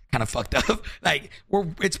of fucked up. Like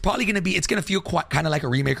it's probably going to be, it's going to feel kind of like a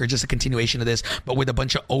remake or just a continuation of this, but with a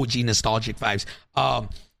bunch of OG nostalgic vibes.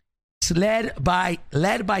 It's led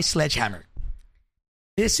by Sledgehammer.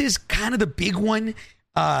 This is kind of the big one,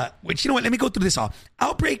 which, you know what, let me go through this all.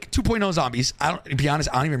 Outbreak 2.0 Zombies. To be honest,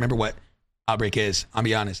 I don't even remember what Outbreak is. I'll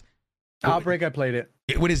be honest. Outbreak, I played it.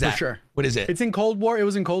 What is that? For sure. What is it? It's in Cold War. It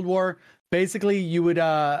was in Cold War. Basically, you would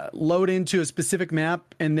load into a specific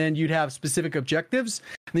map, and then you'd have specific objectives.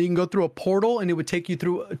 And then you can go through a portal, and it would take you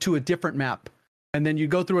through to a different map. And then you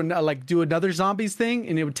go through do another zombies thing,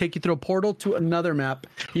 and it would take you through a portal to another map.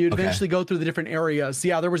 You'd eventually go through the different areas.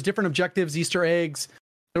 Yeah, there was different objectives, Easter eggs.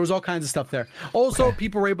 There was all kinds of stuff there. Also,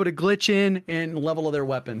 people were able to glitch in and level their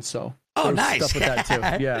weapons. So, nice stuff with that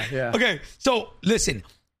too. Yeah. Okay, so listen,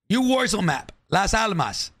 new Warzone map, Las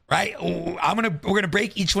Almas. Right, we're gonna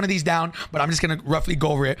break each one of these down, but I'm just gonna roughly go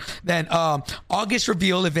over it. Then August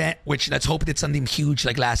reveal event, which let's hope it's something huge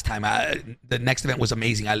like last time. The next event was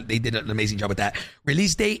amazing. They did an amazing job with that.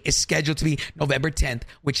 Release date is scheduled to be November 10th,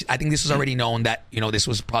 which I think this was already known that this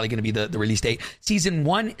was probably gonna be the release date. Season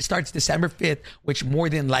 1 starts December 5th, which more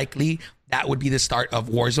than likely that would be the start of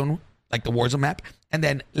Warzone, like the Warzone map, and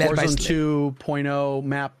then Warzone 2.0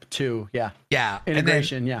 map 2. Yeah.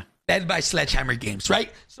 Integration. Led by Sledgehammer Games, right?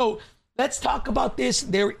 So let's talk about this.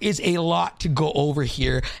 There is a lot to go over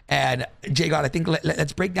here. And J God, I think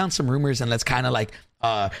let's break down some rumors and let's kind of like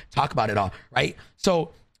talk about it all, right?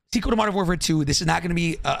 So sequel to Modern Warfare 2, this is not going to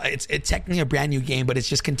be, it's technically a brand new game, but it's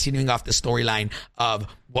just continuing off the storyline of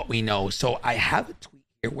what we know. So I have a tweet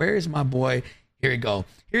here. Where is my boy? Here we go.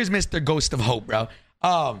 Here's Mr. Ghost of Hope, bro.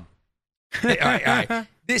 All right.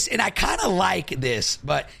 This, and I kind of like this,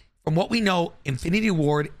 but from what we know, Infinity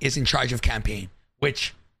Ward is in charge of campaign,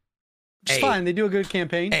 which it's fine. They do a good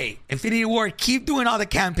campaign. Hey, Infinity Ward, keep doing all the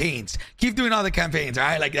campaigns. All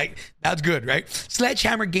right? Like that's good, right?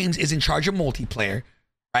 Sledgehammer Games is in charge of multiplayer,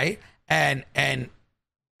 right? And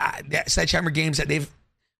Sledgehammer Games,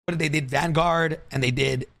 they did Vanguard, and they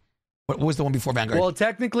did, what was the one before Vanguard? Well,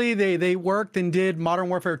 technically, they worked and did Modern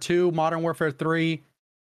Warfare 2, Modern Warfare 3.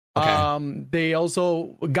 Okay. They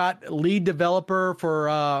also got lead developer for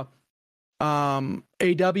AW,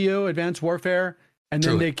 Advanced Warfare, and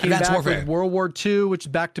then they came back with World War II, which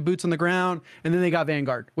is back to boots on the ground, and then they got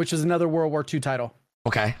Vanguard, which is another World War II title.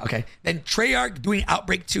 Okay. Then Treyarch doing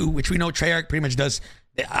Outbreak 2, which we know Treyarch pretty much does.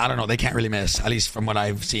 I don't know, they can't really miss, at least from what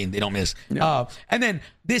I've seen, they don't miss. No. And then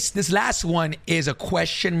this last one is a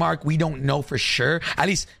question mark. We don't know for sure, at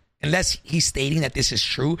least unless he's stating that this is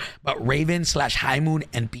true, but Raven / High Moon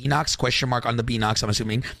and Beanox, question mark on the Beanox, I'm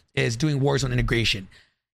assuming, is doing Warzone integration.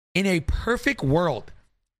 In a perfect world,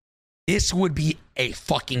 this would be a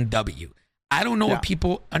fucking W. I don't know if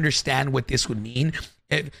people understand what this would mean.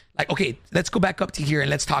 Okay, let's go back up to here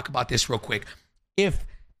and let's talk about this real quick. If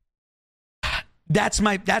that's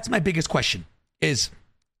my biggest question, is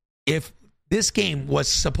if this game was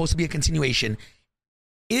supposed to be a continuation,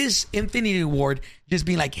 is Infinity Ward just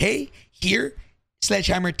being like, hey, here,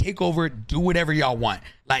 Sledgehammer, take over, do whatever y'all want.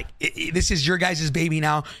 Like, this is your guys' baby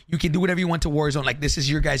now. You can do whatever you want to Warzone. Like, this is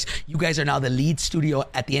your guys. You guys are now the lead studio.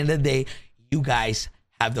 At the end of the day, you guys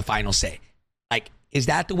have the final say. Like, is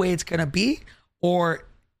that the way it's going to be? Or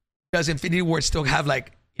does Infinity Ward still have,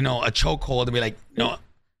 like, a chokehold and be like,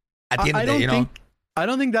 at the end of the day, I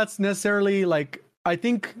don't think that's necessarily, like, I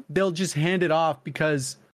think they'll just hand it off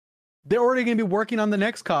because they're already going to be working on the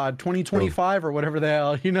next COD 2025 or whatever the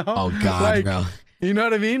hell, Oh, God, bro. You know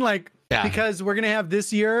what I mean? Like, because we're going to have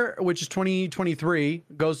this year, which is 2023,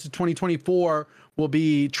 goes to 2024, will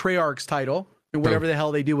be Treyarch's title and whatever the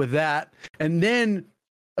hell they do with that. And then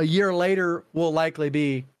a year later will likely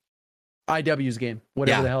be IW's game,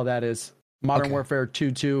 whatever the hell that is. Modern Warfare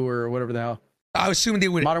 2 or whatever the hell. I assume they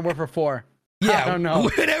would. Modern Warfare 4. Yeah, I don't know.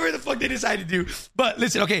 Whatever the fuck they decide to do. But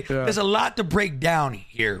listen, okay, there's a lot to break down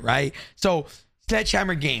here, right? So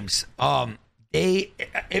Sledgehammer Games, if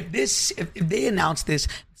they announce this,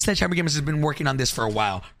 Sledgehammer Games has been working on this for a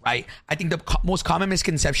while, right? I think the most common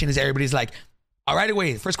misconception is everybody's like, all right,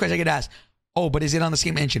 away. First question I get asked, oh, but is it on the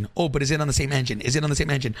same engine? Oh, but is it on the same engine? Is it on the same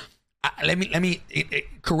engine? Let me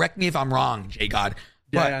correct me if I'm wrong, J God.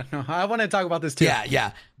 But, no, I want to talk about this too.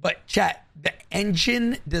 Yeah. But chat, the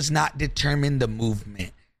engine does not determine the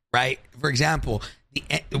movement, right? For example,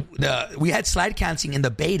 we had slide canceling in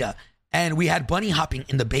the beta, and we had bunny hopping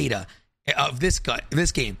in the beta of this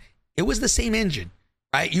game. It was the same engine,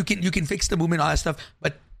 right? You can fix the movement, all that stuff,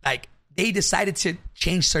 but like they decided to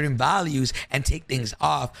change certain values and take things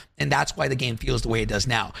off, and that's why the game feels the way it does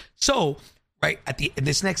now. So, right at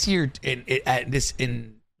this next year,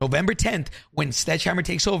 in November 10th, when Sledgehammer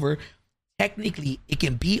takes over, technically it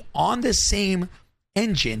can be on the same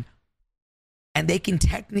engine, and they can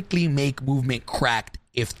technically make movement cracked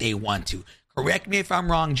if they want to. Correct me if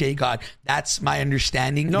I'm wrong, J God. That's my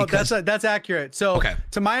understanding. No, that's accurate. So,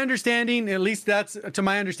 to my understanding, at least that's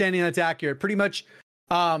accurate. Pretty much,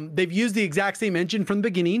 they've used the exact same engine from the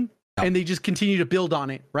beginning, and they just continue to build on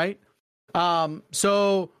it, right?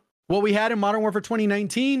 So what we had in Modern Warfare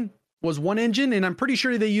 2019 was one engine, and I'm pretty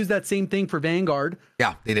sure they used that same thing for Vanguard.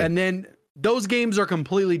 Yeah, they did. And then those games are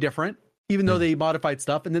completely different, even though they modified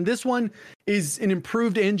stuff. And then this one is an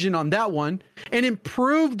improved engine on that one. And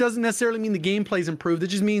improved doesn't necessarily mean the gameplay's improved. It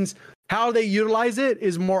just means how they utilize it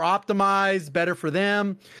is more optimized, better for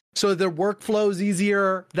them, so their workflow is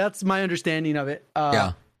easier. That's my understanding of it.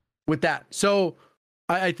 With that. So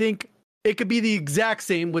I think it could be the exact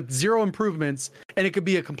same with zero improvements, and it could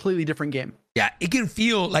be a completely different game. Yeah, it can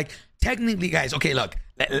feel like technically, guys. Okay, look,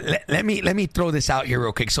 let me throw this out here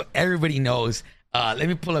real quick so everybody knows. Let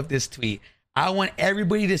me pull up this tweet. I want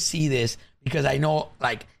everybody to see this because I know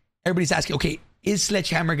like everybody's asking, okay, is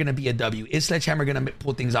Sledgehammer going to be a W? Is Sledgehammer going to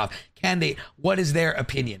pull things off? Can they? What is their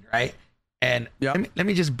opinion, right? And let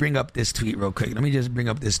me just bring up this tweet real quick.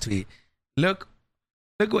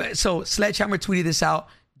 Look what, so Sledgehammer tweeted this out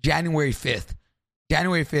January 5th,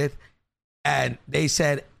 and they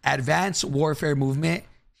said, advanced warfare movement,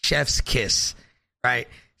 chef's kiss, right?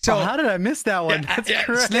 So how did I miss that one? That's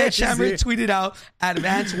crazy. Sledgehammer tweeted out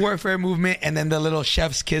advanced warfare movement and then the little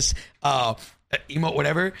chef's kiss emote,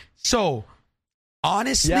 whatever. So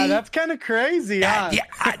honestly, that's kind of crazy.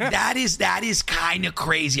 That is kind of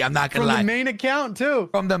crazy. I'm not gonna lie. From the main account too.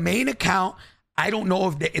 From the main account, I don't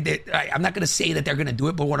know if I'm not gonna say that they're gonna do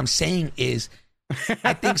it, but what I'm saying is,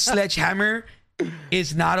 I think Sledgehammer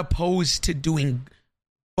is not opposed to doing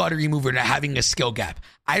buttery mover and having a skill gap.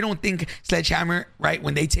 I don't think Sledgehammer, right,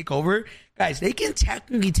 when they take over, guys, they can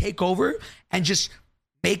technically take over and just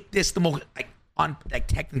make this the most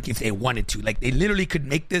technically if they wanted to. Like they literally could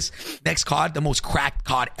make this next COD the most cracked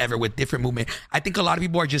COD ever with different movement. I think a lot of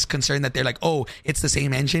people are just concerned that they're like, oh, it's the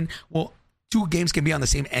same engine. Well, two games can be on the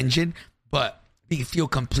same engine, but they feel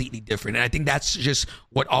completely different. And I think that's just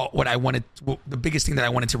what I wanted. The biggest thing that I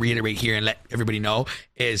wanted to reiterate here and let everybody know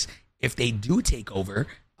is if they do take over,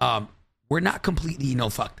 we're not completely,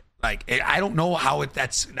 fucked. Like, I don't know how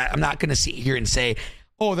I'm not going to sit here and say,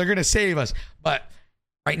 oh, they're going to save us. But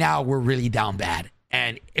right now we're really down bad.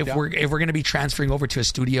 And if we're going to be transferring over to a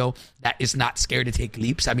studio that is not scared to take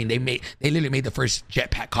leaps, I mean, they literally made the first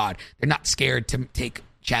jetpack COD. They're not scared to take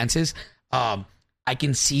chances. I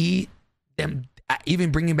can see them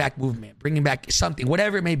even bringing back movement, bringing back something,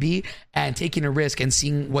 whatever it may be, and taking a risk and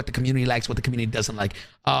seeing what the community likes, what the community doesn't like.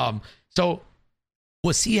 So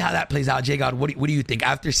we'll see how that plays out. J God, what do you think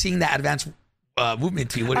after seeing that advanced movement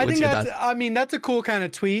tweet? What's your thoughts? I mean, that's a cool kind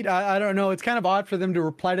of tweet. I don't know. It's kind of odd for them to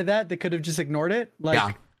reply to that. They could have just ignored it.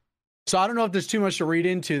 So I don't know if there's too much to read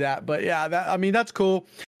into that, but that's cool.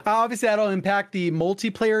 Obviously, that'll impact the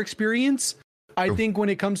multiplayer experience. I think when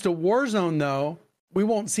it comes to Warzone, though, we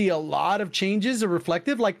won't see a lot of changes or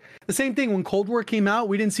reflective. Like the same thing when Cold War came out,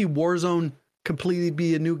 we didn't see Warzone completely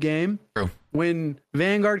be a new game. True. When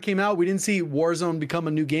Vanguard came out, we didn't see Warzone become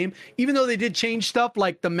a new game. Even though they did change stuff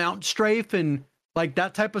like the mount strafe and like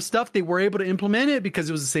that type of stuff, they were able to implement it because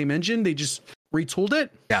it was the same engine. They just retooled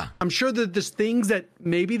it. Yeah. I'm sure that there's things that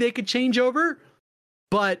maybe they could change over,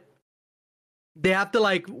 but they have to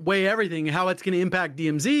like weigh everything, how it's going to impact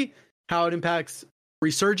DMZ, how it impacts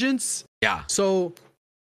Resurgence. Yeah. So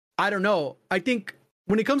I don't know. I think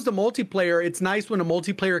when it comes to multiplayer, it's nice when a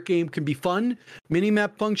multiplayer game can be fun.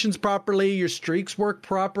 Minimap functions properly. Your streaks work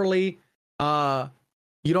properly. You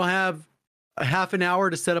don't have a half an hour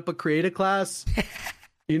to set up a creative class.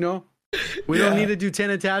 You know, we don't need to do 10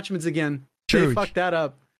 attachments again. True. They fucked that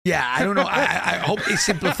up. Yeah, I don't know. I hope they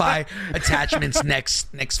simplify attachments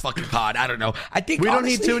next fucking pod. I don't know. I think we don't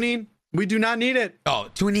honestly, need tuning. We do not need it. Oh,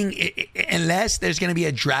 tuning, unless there's going to be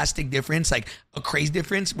a drastic difference, like a crazy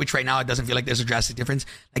difference, which right now it doesn't feel like there's a drastic difference.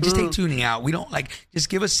 Like, just take tuning out. We don't just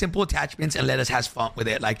give us simple attachments and let us have fun with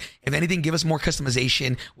it. Like, if anything, give us more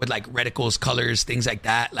customization with like reticles, colors, things like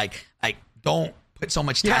that. Like don't put so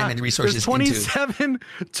much time and resources 27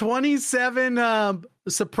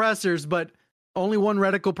 suppressors, but only one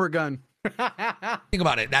reticle per gun. Think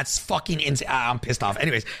about it. That's fucking insane. I'm pissed off.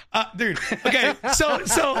 Anyways, dude. Okay,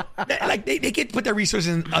 so like they can put their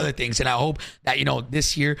resources in other things, and I hope that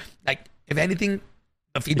this year, like if anything,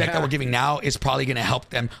 the feedback that we're giving now is probably going to help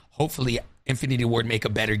them. Hopefully, Infinity Ward make a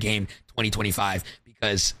better game 2025.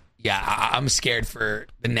 Because I'm scared for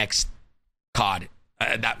the next COD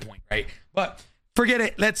at that point, right? But forget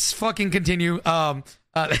it. Let's fucking continue.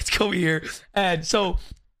 Let's go here. And so.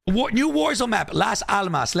 New Warzone map, Las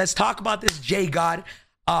Almas. Let's talk about this, J God.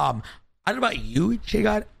 I don't know about you, J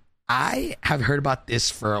God. I have heard about this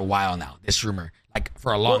for a while now. This rumor, like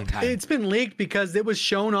for a long time. It's been leaked because it was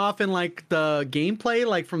shown off in like the gameplay,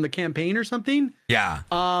 like from the campaign or something. Yeah.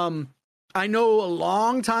 I know a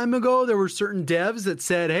long time ago there were certain devs that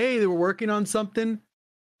said, "Hey, they were working on something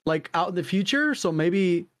like out in the future." So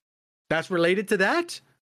maybe that's related to that.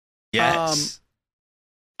 Yes.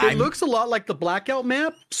 It looks a lot like the Blackout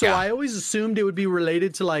map, so I always assumed it would be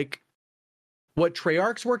related to like what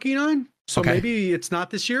Treyarch's working on. So maybe it's not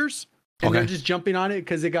this year's, and they're just jumping on it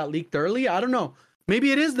because it got leaked early. I don't know.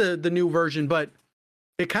 Maybe it is the new version, but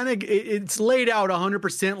it kind of it's laid out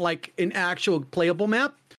 100% like an actual playable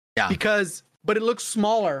map. Yeah. But it looks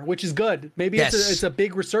smaller, which is good. Maybe it's a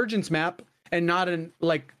big Resurgence map and not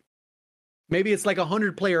maybe it's like a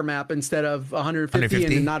 100-player map instead of 150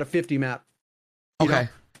 and not a 50 map. You know?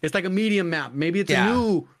 It's like a medium map. Maybe it's a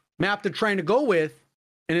new map they're trying to go with,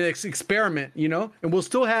 and it's experiment, and we'll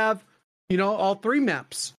still have, all three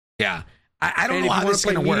maps. Yeah. I don't know how this is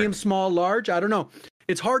going to work. Medium, small, large. I don't know.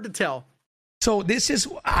 It's hard to tell. So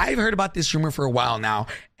I've heard about this rumor for a while now,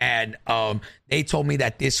 and they told me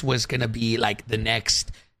that this was going to be like the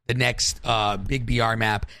next big BR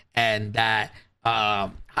map, and that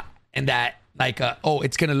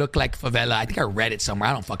it's gonna look like Favela. I think I read it somewhere.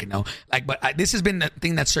 I don't fucking know. This has been the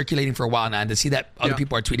thing that's circulating for a while now, and to see that other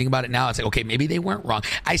people are tweeting about it now, it's like, okay, maybe they weren't wrong.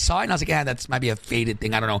 I saw it and I was like, yeah, that might be a faded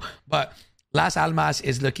thing. I don't know. But Las Almas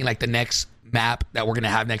is looking like the next map that we're gonna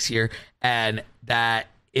have next year, and that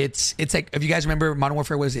it's like, if you guys remember Modern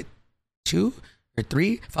Warfare, was it 2 or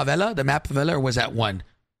 3? Favela, the map Favela, or was that 1?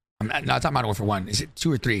 No, it's not Modern Warfare 1. Is it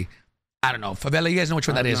 2 or 3? I don't know. Favela, you guys know which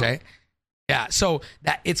one that is, right? Yeah, so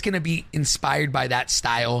that it's gonna be inspired by that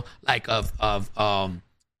style, like of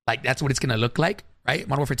that's what it's gonna look like, right?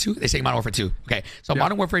 Modern Warfare 2. They say Modern Warfare 2. Okay, so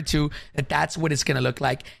Modern Warfare 2. That's what it's gonna look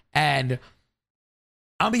like. And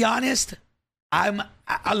I'll be honest, a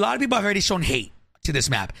lot of people have already shown hate to this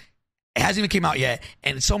map. It hasn't even came out yet,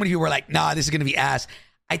 and so many people were like, "Nah, this is gonna be ass."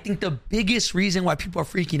 I think the biggest reason why people are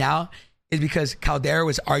freaking out is because Caldera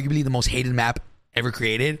was arguably the most hated map ever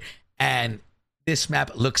created, and this map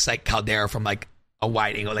looks like Caldera from like a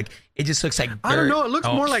wide angle. Like it just looks like dirt. I don't know. It looks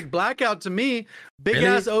more like Blackout to me. Big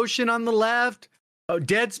ass ocean on the left, a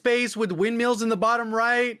dead space with windmills in the bottom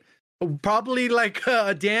right, probably like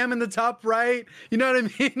a dam in the top right. You know what I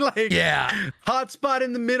mean? Like hot spot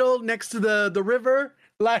in the middle next to the river.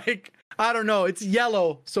 Like I don't know. It's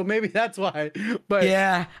yellow, so maybe that's why. But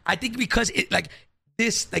yeah, I think because it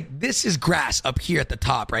this is grass up here at the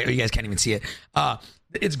top, right? Oh, you guys can't even see it.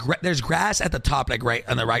 There's grass at the top, like right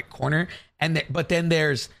on the right corner, but then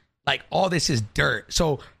there's like all this is dirt.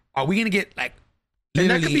 So are we gonna get like? And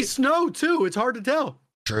that could be snow too. It's hard to tell.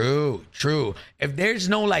 True. If there's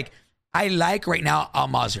no I like right now Al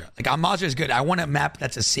Mazrah. Like Al Mazrah is good. I want a map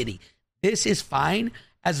that's a city. This is fine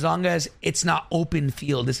as long as it's not open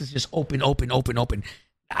field. This is just open.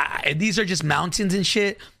 These are just mountains and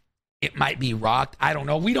shit. It might be rocked. I don't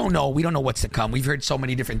know. We don't know what's to come. We've heard so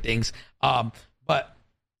many different things. But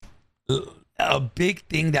a big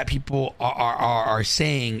thing that people are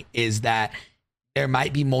saying is that there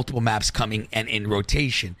might be multiple maps coming and in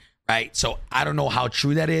rotation, right? So I don't know how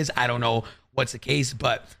true that is. I don't know what's the case,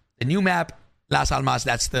 but the new map, Las Almas,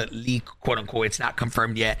 that's the leak, quote unquote. It's not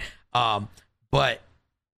confirmed yet. But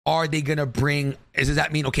are they going to does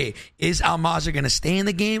that mean, okay, is Al Mazrah going to stay in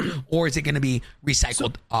the game, or is it going to be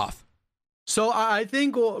recycled off? So I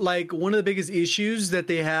think like one of the biggest issues that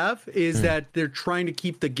they have is that they're trying to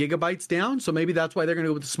keep the gigabytes down. So maybe that's why they're going to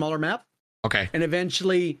go with the smaller map. Okay. And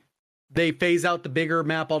eventually they phase out the bigger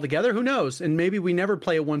map altogether. Who knows? And maybe we never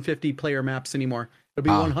play a 150 player maps anymore. It'll be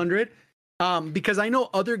 100. Because I know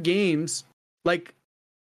other games, like,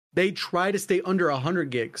 they try to stay under 100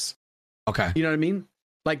 gigs. Okay. You know what I mean?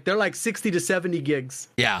 Like, they're like 60 to 70 gigs.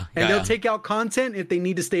 Yeah. And they'll take out content if they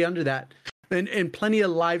need to stay under that. And plenty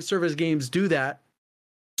of live service games do that.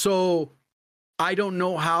 So I don't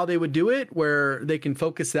know how they would do it where they can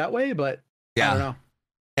focus that way, but I don't know.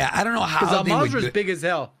 Yeah, I don't know how because they would Almazra's big as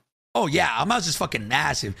hell. Oh yeah, Almazra's fucking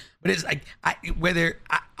massive. But it's like,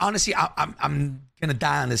 honestly, I'm gonna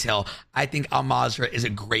die on this hill. I think Almazra is a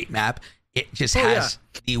great map. It just has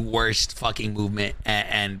the worst fucking movement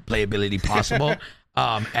and playability possible.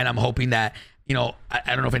 And I'm hoping that, you know, I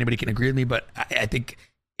don't know if anybody can agree with me, but I think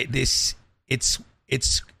it's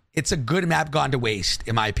a good map gone to waste,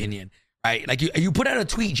 in my opinion. Right? Like you put out a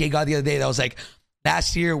tweet, Jay, God, the other day that was like,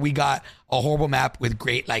 last year we got a horrible map with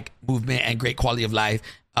great like movement and great quality of life.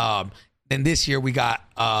 Then this year we got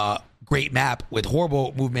a great map with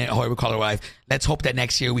horrible movement and horrible quality of life. Let's hope that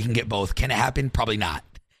next year we can get both. Can it happen? Probably not.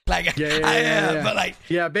 Like, but like,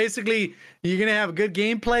 basically you're gonna have good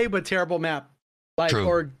gameplay but terrible map, like, true.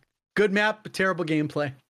 Or good map but terrible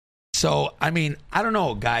gameplay. So I mean, I don't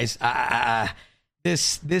know, guys.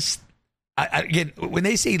 Again, when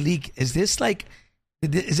they say leak, is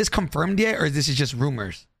this confirmed yet, or is this just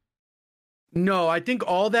rumors? No, I think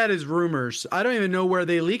all that is rumors. I don't even know where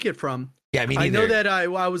they leak it from. Yeah, I know that I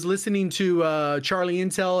was listening to Charlie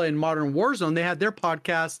Intel and Modern Warzone. They had their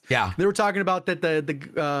podcast. Yeah, they were talking about that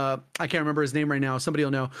the I can't remember his name right now. Somebody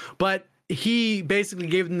will know, but he basically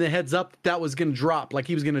gave them the heads up that was going to drop. Like,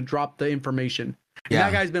 he was going to drop the information. And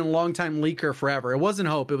that guy's been a long time leaker forever. It wasn't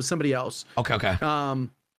Hope. It was somebody else. Okay.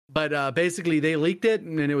 But basically they leaked it,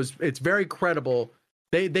 and it's very credible.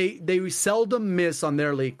 They seldom miss on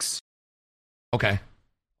their leaks. Okay.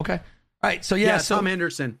 All right. So Tom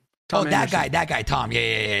Henderson. That guy, Tom.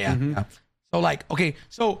 Yeah. Mm-hmm. Yeah. So like, okay.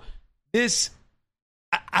 So this,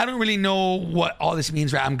 I don't really know what all this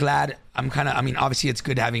means, right? I'm glad. Obviously it's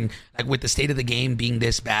good having, like, with the state of the game being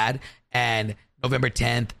this bad, and November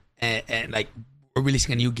 10th and like we're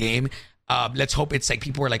releasing a new game. Let's hope it's like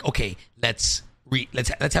people are like, okay, let's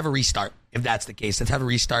have a restart. If that's the case, let's have a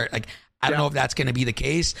restart. Like, I don't know if that's going to be the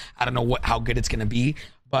case. I don't know how good it's going to be.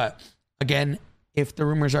 But again, if the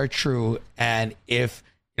rumors are true, and if,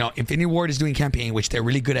 you know, Infinity Ward is doing campaign, which they're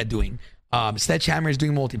really good at doing, Sledgehammer is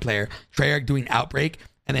doing multiplayer, Treyarch doing Outbreak,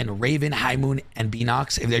 and then Raven, High Moon, and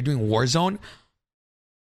Beanox, if they're doing Warzone,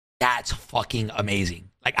 that's fucking amazing.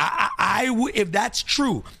 Like, if that's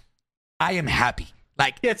true, I am happy.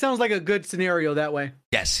 Like, it sounds like a good scenario that way.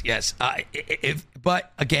 Yes.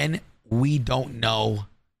 But again, we don't know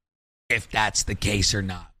if that's the case or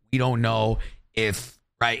not. We don't know if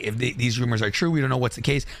these rumors are true. We don't know what's the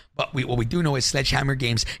case. But what we do know is Sledgehammer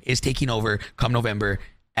Games is taking over come November,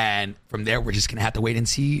 and from there we're just gonna have to wait and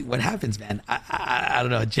see what happens, man. I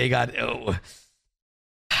don't know, Jay God.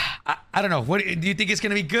 I don't know. What do you think? It's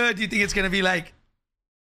gonna be good? Do you think it's gonna be like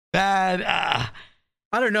bad?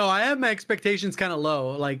 I don't know. I have my expectations kind of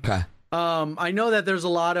low. Like, I know that there's a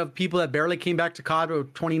lot of people that barely came back to COD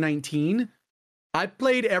of 2019. I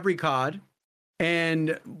played every COD,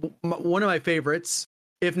 and one of my favorites,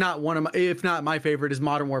 if not my favorite, is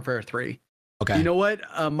Modern Warfare 3. Okay. You know what?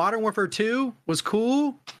 Modern Warfare 2 was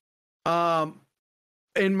cool. And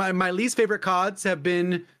my least favorite CODs have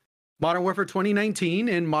been Modern Warfare 2019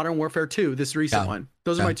 and Modern Warfare 2, this recent one.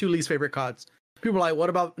 Those are my two least favorite CODs. People are like, what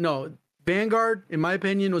about... No, Vanguard, in my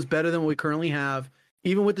opinion, was better than what we currently have.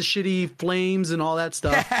 Even with the shitty flames and all that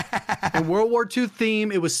stuff. And World War II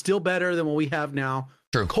theme, it was still better than what we have now.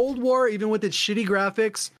 True. Cold War, even with its shitty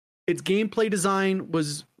graphics, its gameplay design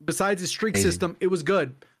was, besides the streak system, it was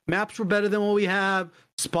good. Maps were better than what we have.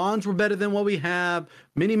 Spawns were better than what we have.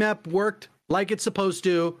 Minimap worked like it's supposed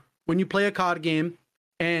to when you play a COD game.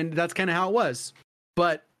 And that's kind of how it was.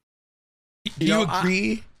 But... Do you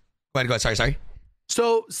agree? Go ahead. Sorry.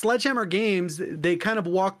 So Sledgehammer Games, they kind of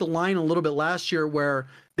walked the line a little bit last year where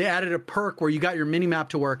they added a perk where you got your mini map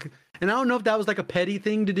to work. And I don't know if that was like a petty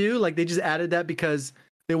thing to do. Like, they just added that because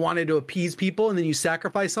they wanted to appease people, and then you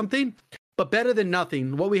sacrifice something. But better than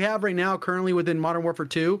nothing. What we have right now currently within Modern Warfare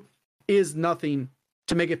 2 is nothing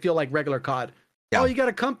to make it feel like regular COD. Yeah. Oh, you got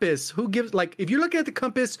a compass. Who gives... Like, if you're looking at the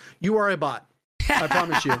compass, you are a bot. I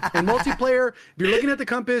promise you. In multiplayer, if you're looking at the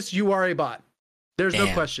compass, you are a bot. There's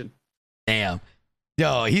no question. Damn.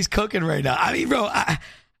 Yo, he's cooking right now. I mean, bro, I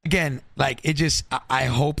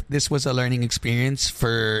hope this was a learning experience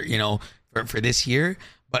for this year.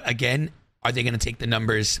 But again, are they going to take the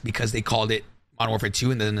numbers because they called it Modern Warfare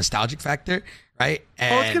 2 and the nostalgic factor, right?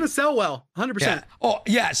 And it's gonna sell well, 100%. Yeah. Oh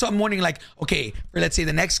yeah. So I'm wondering, like, okay, for let's say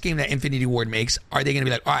the next game that Infinity Ward makes, are they gonna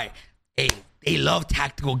be like, all right, hey, they love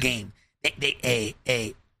tactical game. They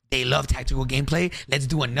love tactical gameplay. Let's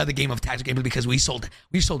do another game of tactical gameplay because we sold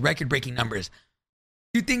record-breaking numbers.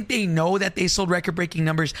 Do you think they know that they sold record-breaking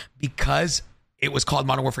numbers because it was called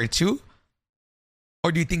Modern Warfare 2?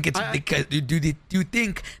 Or do you think it's because do you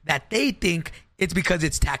think that they think it's because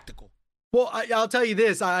it's tactical? Well, I'll tell you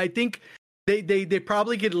this. I think they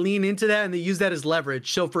probably could lean into that and they use that as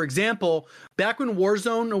leverage. So, for example, back when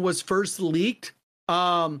Warzone was first leaked,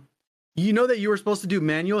 you know that you were supposed to do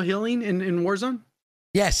manual healing in Warzone?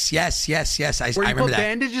 Yes. I remember put that.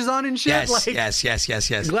 Bandages on and shit.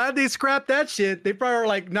 Yes. Glad they scrapped that shit. They probably were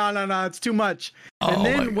like, no, it's too much. And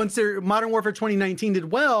then once their Modern Warfare 2019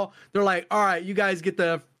 did well, they're like, all right, you guys get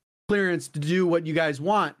the clearance to do what you guys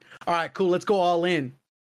want. All right, cool. Let's go all in.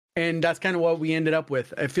 And that's kind of what we ended up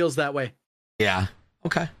with. It feels that way. Yeah.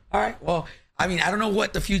 Okay. All right. Well, I mean, I don't know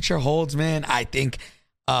what the future holds, man. I think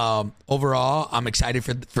overall, I'm excited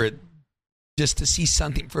for just to see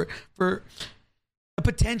something for a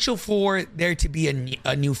potential for there to be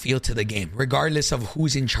a new feel to the game, regardless of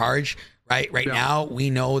who's in charge. Right now, we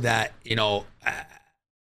know that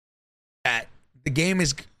that the game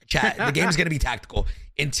is going to be tactical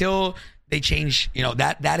until they change.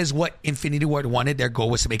 That is what Infinity Ward wanted. Their goal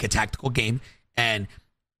was to make a tactical game, and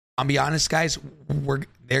I'll be honest, guys,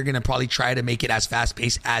 they're going to probably try to make it as fast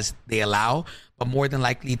paced as they allow. But more than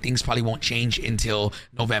likely, things probably won't change until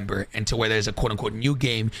November, until where there's a quote unquote new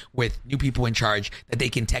game with new people in charge that they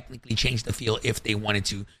can technically change the feel if they wanted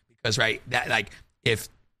to. Because if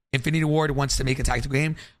Infinity Ward wants to make a tactical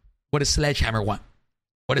game, what does Sledgehammer want?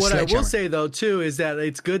 What I will say though too is that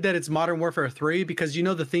it's good that it's Modern Warfare 3 because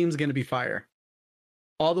the theme's going to be fire.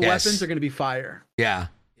 All the weapons are going to be fire. Yeah.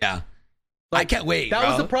 I can't wait. That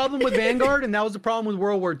was the problem with Vanguard, and that was the problem with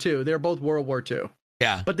World War II. They're both World War II.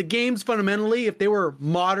 Yeah, but the games fundamentally, if they were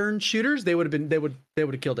modern shooters, they would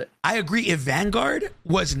have killed it. I agree. If Vanguard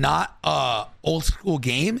was not a old school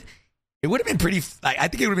game, it would have been pretty. I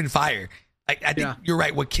think it would have been fire. I think you're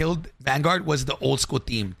right. What killed Vanguard was the old school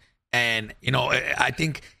theme, and I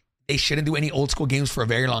think they shouldn't do any old school games for a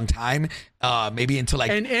very long time. Maybe until like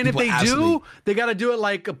and if they do, they got to do it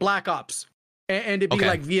like Black Ops, and it'd be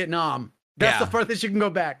like Vietnam. That's the farthest you can go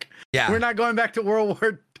back. Yeah, we're not going back to World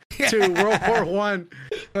War II, World War One.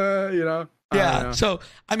 Yeah. So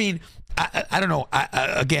I mean, I don't know.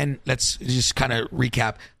 Again, let's just kind of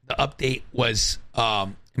recap. The update was,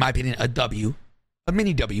 in my opinion, a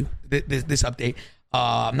mini W. This update.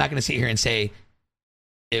 I'm not gonna sit here and say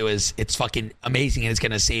it's fucking amazing and it's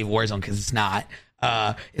gonna save Warzone because it's not.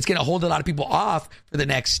 It's gonna hold a lot of people off for the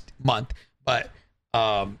next month, but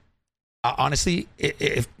honestly,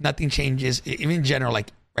 if nothing changes, even in general,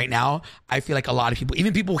 like right now, I feel like a lot of people,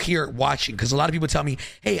 even people here watching, because a lot of people tell me,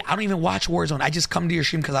 hey, I don't even watch Warzone. I just come to your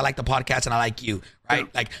stream because I like the podcast and I like you, right?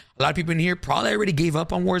 Yeah. Like a lot of people in here probably already gave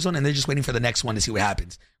up on Warzone and they're just waiting for the next one to see what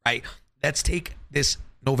happens, right? Let's take this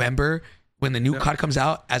November when the new COD comes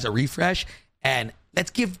out as a refresh and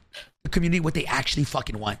let's give the community what they actually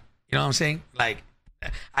fucking want. You know what I'm saying? Like,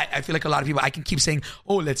 I feel like a lot of people, I can keep saying,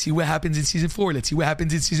 oh, let's see what happens in season 4. Let's see what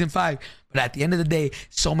happens in season 5. But at the end of the day,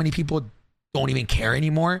 so many people don't even care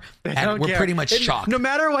anymore. And we're pretty much shocked. No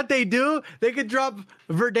matter what they do, they could drop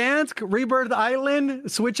Verdansk, Rebirth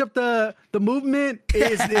Island, switch up the movement.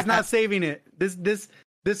 Is not saving it. This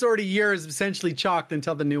already year is essentially chalked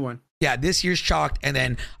until the new one. Yeah, this year's chalked. And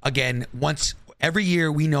then again, every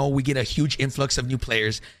year we know we get a huge influx of new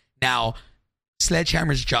players. Now,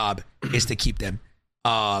 Sledgehammer's job is to keep them.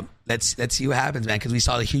 Let's see what happens, man, because we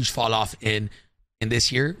saw the huge fall off in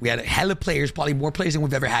this year. We had a hell of players, probably more players than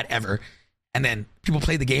we've ever had ever, and then people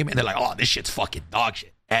play the game and they're like, oh, this shit's fucking dog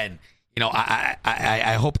shit. And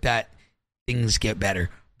I hope that things get better.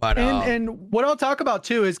 But and what I'll talk about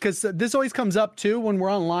too is because this always comes up too when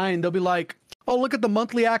we're online, they'll be like, oh, look at the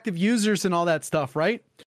monthly active users and all that stuff, right?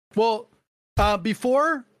 Well,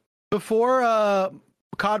 before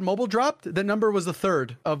COD Mobile dropped, the number was a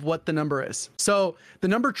third of what the number is. So the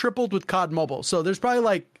number tripled with COD Mobile. So there's probably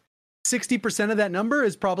like 60% of that number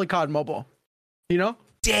is probably COD Mobile, Damn.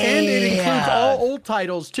 And it includes all old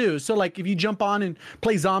titles too. So like if you jump on and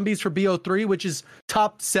play Zombies for BO3, which is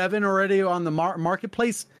top 7 already on the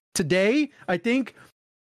marketplace today, I think,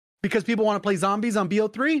 because people want to play Zombies on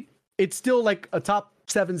BO3, it's still like a top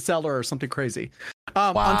 7 seller or something crazy.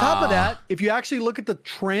 On top of that, if you actually look at the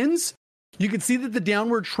trends, you can see that the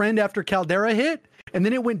downward trend after Caldera hit, and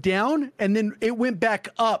then it went down, and then it went back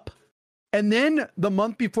up. And then the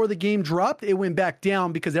month before the game dropped, it went back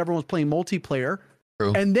down because everyone was playing multiplayer.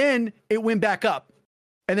 True. And then it went back up.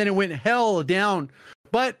 and then it went hell down.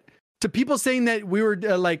 But to people saying that we were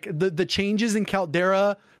like the changes in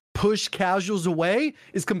Caldera push casuals away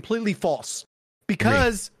is completely false,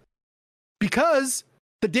 because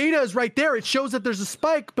the data is right there. It shows that there's a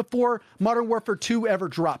spike before Modern Warfare 2 ever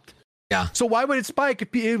dropped. Yeah. So why would it spike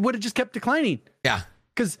if it would have just kept declining? Yeah.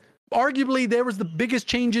 Because arguably there was the biggest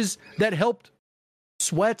changes that helped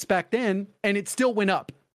sweats back then, and it still went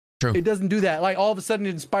up. True. It doesn't do that. Like all of a sudden it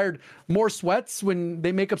inspired more sweats when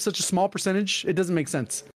they make up such a small percentage. It doesn't make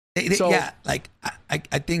sense. Yeah, like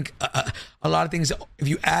I think a lot of things, if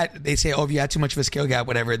you add, they say, oh, if you add too much of a skill gap,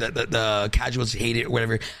 whatever, the casuals hate it or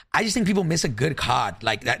whatever. I just think people miss a good COD.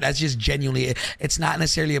 Like that's just genuinely it. It's not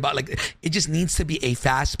necessarily about, like, it just needs to be a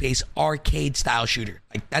fast-paced arcade style shooter.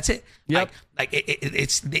 Like that's it. Yep.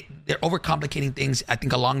 They're overcomplicating things. I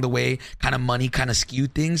think along the way, kind of money kind of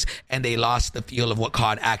skewed things, and they lost the feel of what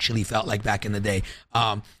COD actually felt like back in the day.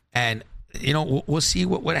 And you know, we'll see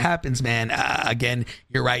what happens, man. Again,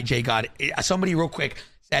 you're right, Jay God. Somebody real quick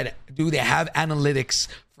said, do they have analytics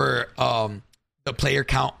for the player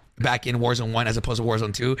count back in Warzone 1 as opposed to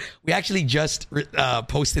Warzone 2? We actually just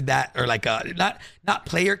posted that, or like not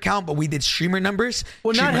player count, but we did streamer numbers.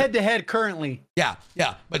 Well, not head-to-head currently. Yeah.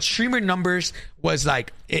 But streamer numbers was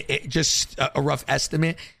like it just a rough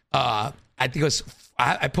estimate. I think it was,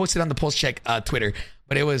 I posted on the Pullze Check Twitter,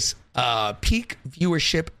 but it was peak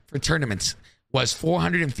viewership for tournaments was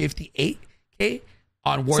 458K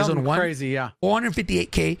on Warzone Something 1. Crazy, yeah.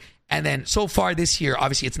 458K. And then so far this year,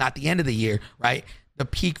 obviously it's not the end of the year, right? The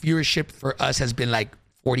peak viewership for us has been like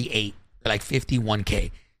 48 or like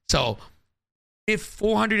 51K. So if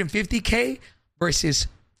 450K versus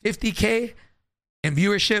 50K in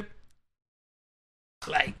viewership,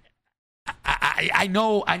 like, I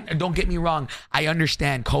know, don't get me wrong, I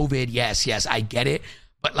understand COVID, yes, I get it,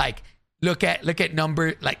 but like, look at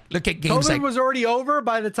number, like, look at games. COVID was already over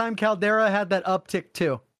by the time Caldera had that uptick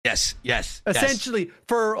too. Yes. Essentially,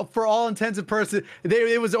 for all intents and purposes,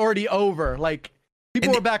 it was already over. Like,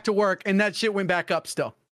 people were back to work, and that shit went back up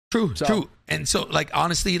still. True. And so, like,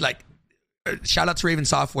 honestly, like, shout out to Raven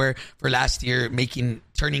Software for last year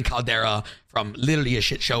turning Caldera from literally a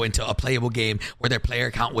shit show into a playable game where their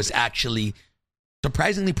player count was actually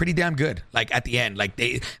surprisingly pretty damn good. Like at the end, like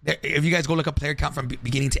if you guys go look up player count from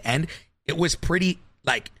beginning to end, it was pretty,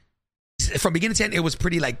 like, from beginning to end, it was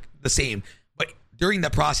pretty like the same. But during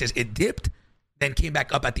the process, it dipped, then came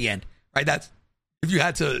back up at the end. Right? That's if you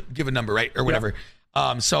had to give a number, right, or whatever.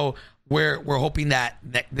 Yep. So we're hoping that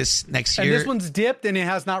this next year, and this one's dipped and it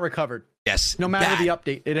has not recovered. Yes. No matter the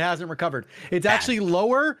update, it hasn't recovered. It's actually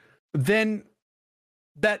lower than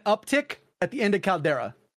that uptick at the end of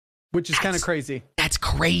Caldera, which is kind of crazy. That's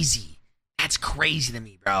crazy. That's crazy to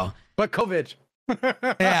me, bro. But COVID. But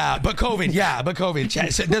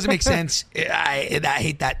COVID. So it doesn't make sense. I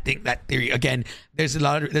hate that theory. Again, there's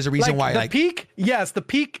a reason why. The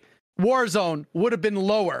peak Warzone would have been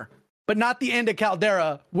lower, but not the end of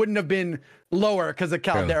Caldera wouldn't have been lower because of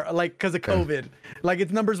Caldera, because of COVID. Like,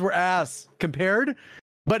 its numbers were ass compared,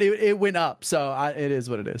 but it went up. So it is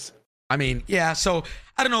what it is. I mean, yeah. So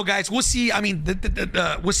I don't know, guys. We'll see. I mean,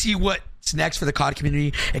 we'll see what's next for the COD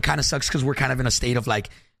community. It kind of sucks because we're kind of in a state of like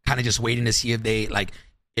kind of just waiting to see if they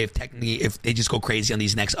if they just go crazy on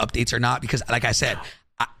these next updates or not. Because like I said,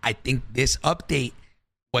 I think this update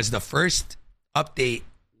was the first update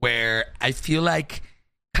where I feel like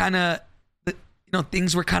kind of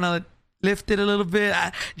things were kind of lifted a little bit.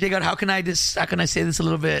 Jacob, how can I say this a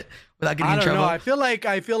little bit without getting in trouble? I feel like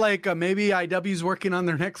maybe IW's working on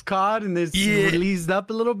their next COD and it's released up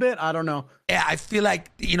a little bit. I don't know. Yeah, I feel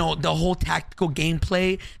like the whole tactical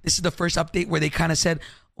gameplay. This is the first update where they kind of said,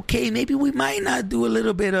 okay, maybe we might not do a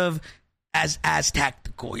little bit of as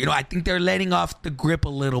tactical. I think they're letting off the grip a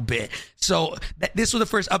little bit. So this was the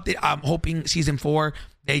first update. I'm hoping season 4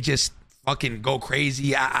 they just fucking go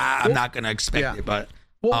crazy. I'm not gonna expect it, but.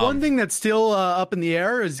 Well, one thing that's still up in the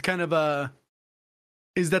air is kind of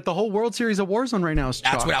is that the whole World Series of Warzone right now is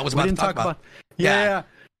chalk. That's what I was about to talk about. Yeah.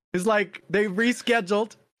 It's like they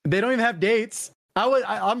rescheduled. They don't even have dates.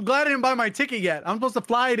 I'm glad I didn't buy my ticket yet. I'm supposed to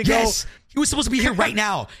fly to go. Yes, you were supposed to be here right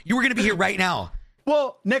now. You were going to be here right now.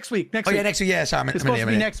 Well, next week. Yeah, next week. Yeah, sorry. It's supposed to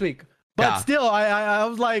be next week. But still, I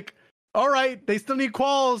was like, all right, they still need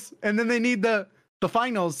quals, and then they need the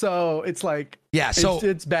finals. So it's like,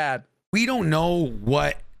 it's bad. We don't know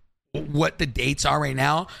what the dates are right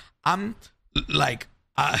now. I'm like,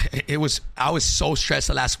 I was so stressed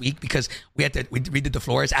the last week because we redid the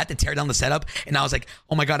floors. I had to tear down the setup, and I was like,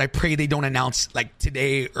 oh my god, I pray they don't announce like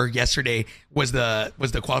today or yesterday was the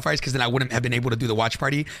qualifiers, because then I wouldn't have been able to do the watch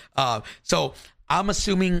party. So I'm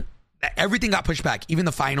assuming everything got pushed back, even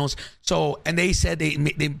the finals. So, and they said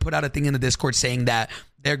they put out a thing in the Discord saying that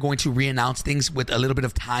they're going to re-announce things with a little bit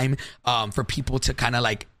of time for people to kind of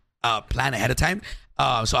like plan ahead of time.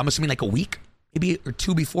 So I'm assuming like a week, maybe or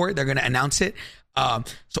two before they're going to announce it.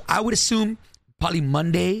 So I would assume probably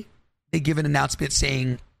Monday they give an announcement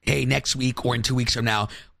saying, hey, next week or in 2 weeks from now,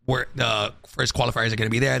 where the first qualifiers are going to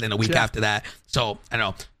be there. Then a week after that. So I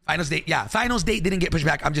don't know. Finals date didn't get pushed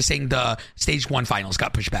back. I'm just saying the stage 1 finals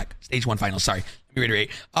got pushed back. Stage 1 finals. Sorry, let me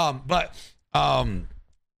reiterate.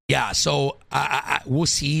 Yeah. So we'll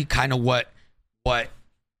see kind of what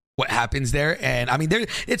happens there. And I mean,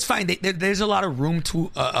 it's fine. There's a lot of room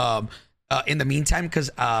to in the meantime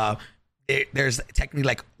because there's technically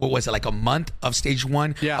like, what was it, like a month of stage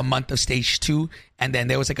 1, a month of stage 2, and then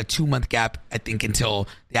there was like a 2-month gap, I think, until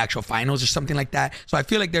the actual finals or something like that. So I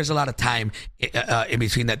feel like there's a lot of time in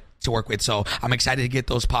between that to work with. So I'm excited to get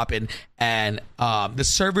those popping. And the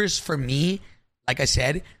servers for me, like I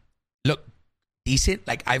said, look decent.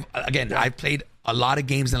 Like I've played a lot of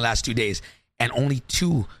games in the last 2 days, and only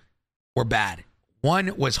 2 were bad.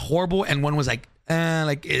 One was horrible, and one was like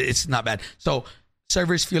it's not bad. So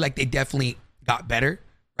servers feel like they definitely got better,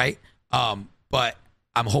 right? But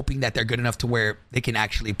I'm hoping that they're good enough to where they can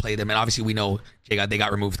actually play them. And obviously we know they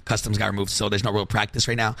got removed, customs got removed, so there's no real practice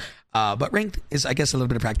right now. But ranked is, I guess, a little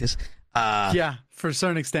bit of practice. Yeah, for a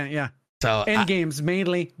certain extent, yeah. So end games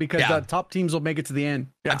mainly because the top teams will make it to the end.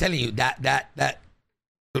 Yeah. I'm telling you that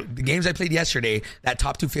the games I played yesterday, that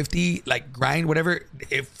top 250 like grind, whatever,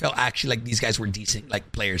 it felt actually like these guys were decent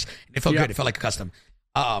like players. It felt good. It felt like a custom.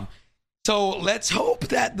 So let's hope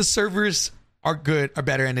that the servers are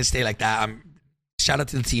better, and they stay like that. Shout out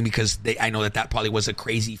to the team because I know that probably was a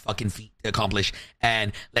crazy fucking feat to accomplish.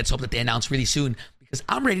 And let's hope that they announce really soon because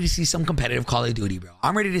I'm ready to see some competitive Call of Duty, bro.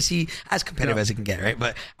 I'm ready to see as competitive as it can get, right?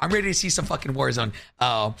 But I'm ready to see some fucking Warzone.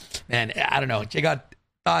 And I don't know. Jay, got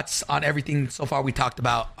thoughts on everything so far we talked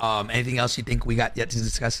about? Anything else you think we got yet to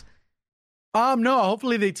discuss? No,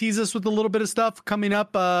 hopefully they tease us with a little bit of stuff coming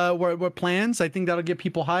up. What plans? I think that'll get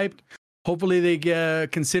people hyped. Hopefully they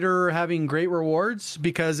consider having great rewards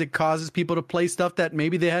because it causes people to play stuff that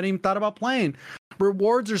maybe they hadn't even thought about playing.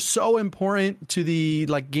 Rewards are so important to the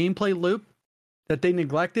like gameplay loop that they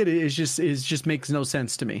neglected. It just makes no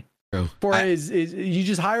sense to me. True. You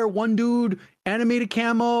just hire one dude, animated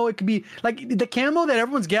camo. It could be like the camo that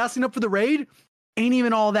everyone's gassing up for the raid. Ain't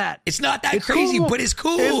even all that. It's not that crazy, cool. But it's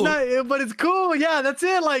cool. But it's cool. Yeah, that's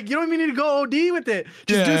it. Like you don't even need to go OD with it.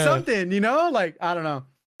 Just do something. Like I don't know.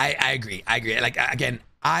 I agree. Like, again,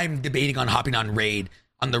 I'm debating on hopping on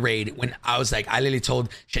the raid when I was like, I literally told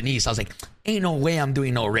Shanice, I was like, ain't no way I'm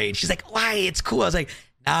doing no raid. She's like, why? It's cool. I was like,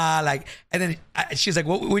 nah, like, and then she's like,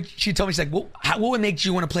 she told me, she's like, what would make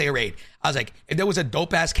you want to play a raid? I was like, if there was a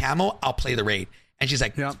dope ass camo, I'll play the raid. And she's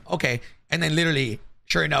like, okay. And then literally,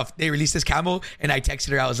 sure enough, they released this camo and I texted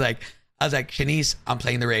her. I was like, Shanice, I'm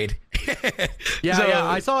playing the raid. Yeah.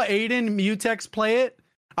 I saw Aiden Mutex play it.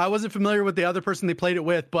 I wasn't familiar with the other person they played it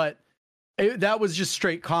with, but that was just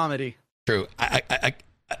straight comedy. True. I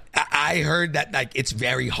heard that like it's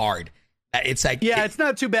very hard. It's like it's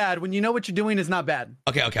not too bad when you know what you're doing. It's not bad.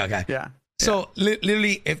 Okay. Yeah. So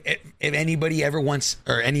literally, if anybody ever wants,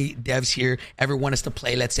 or any devs here ever want us to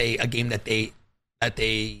play, let's say a game that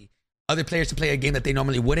other players to play a game that they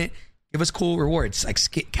normally wouldn't, give us cool rewards like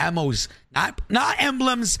camos, not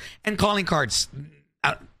emblems and calling cards.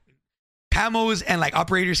 Camos and like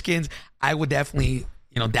operator skins, I would definitely,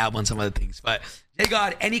 dabble in some other things. But Jay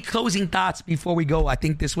God, any closing thoughts before we go? I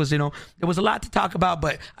think this was, there was a lot to talk about,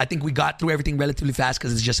 but I think we got through everything relatively fast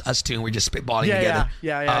because it's just us two and we're just spitballing together.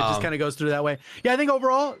 Yeah. It just kind of goes through that way. Yeah, I think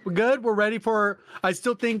overall we're good. We're ready for. I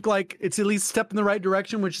still think like it's at least a step in the right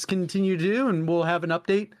direction, which is continue to do, and we'll have an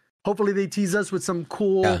update. Hopefully they tease us with some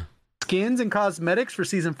cool skins and cosmetics for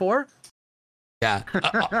season 4. Yeah.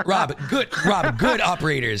 Rob, good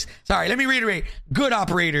operators. Sorry, let me reiterate. Good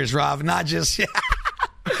operators, Rob, not just...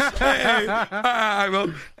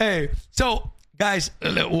 Hey. So, guys, we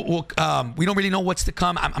don't really know what's to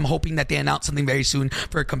come. I'm hoping that they announce something very soon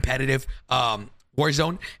for a competitive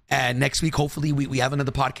Warzone. And next week, hopefully, we have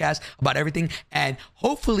another podcast about everything. And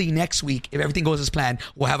hopefully next week, if everything goes as planned,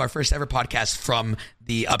 we'll have our first ever podcast from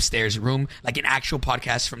the upstairs room, like an actual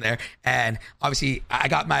podcast from there. And obviously, I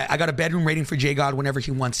got a bedroom rating for J God whenever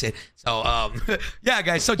he wants it. So, yeah,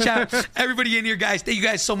 guys. So, chat, everybody in here, guys, thank you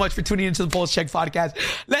guys so much for tuning into the Pullze Check podcast.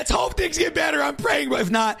 Let's hope things get better. I'm praying, but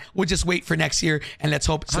if not, we'll just wait for next year. And let's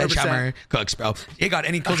hope Sledgehammer cooks, bro. J God,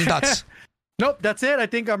 any closing thoughts? Nope, that's it. I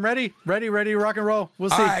think I'm ready to rock and roll.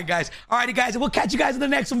 We'll see. All right, guys. We'll catch you guys in the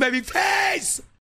next one, baby. Peace!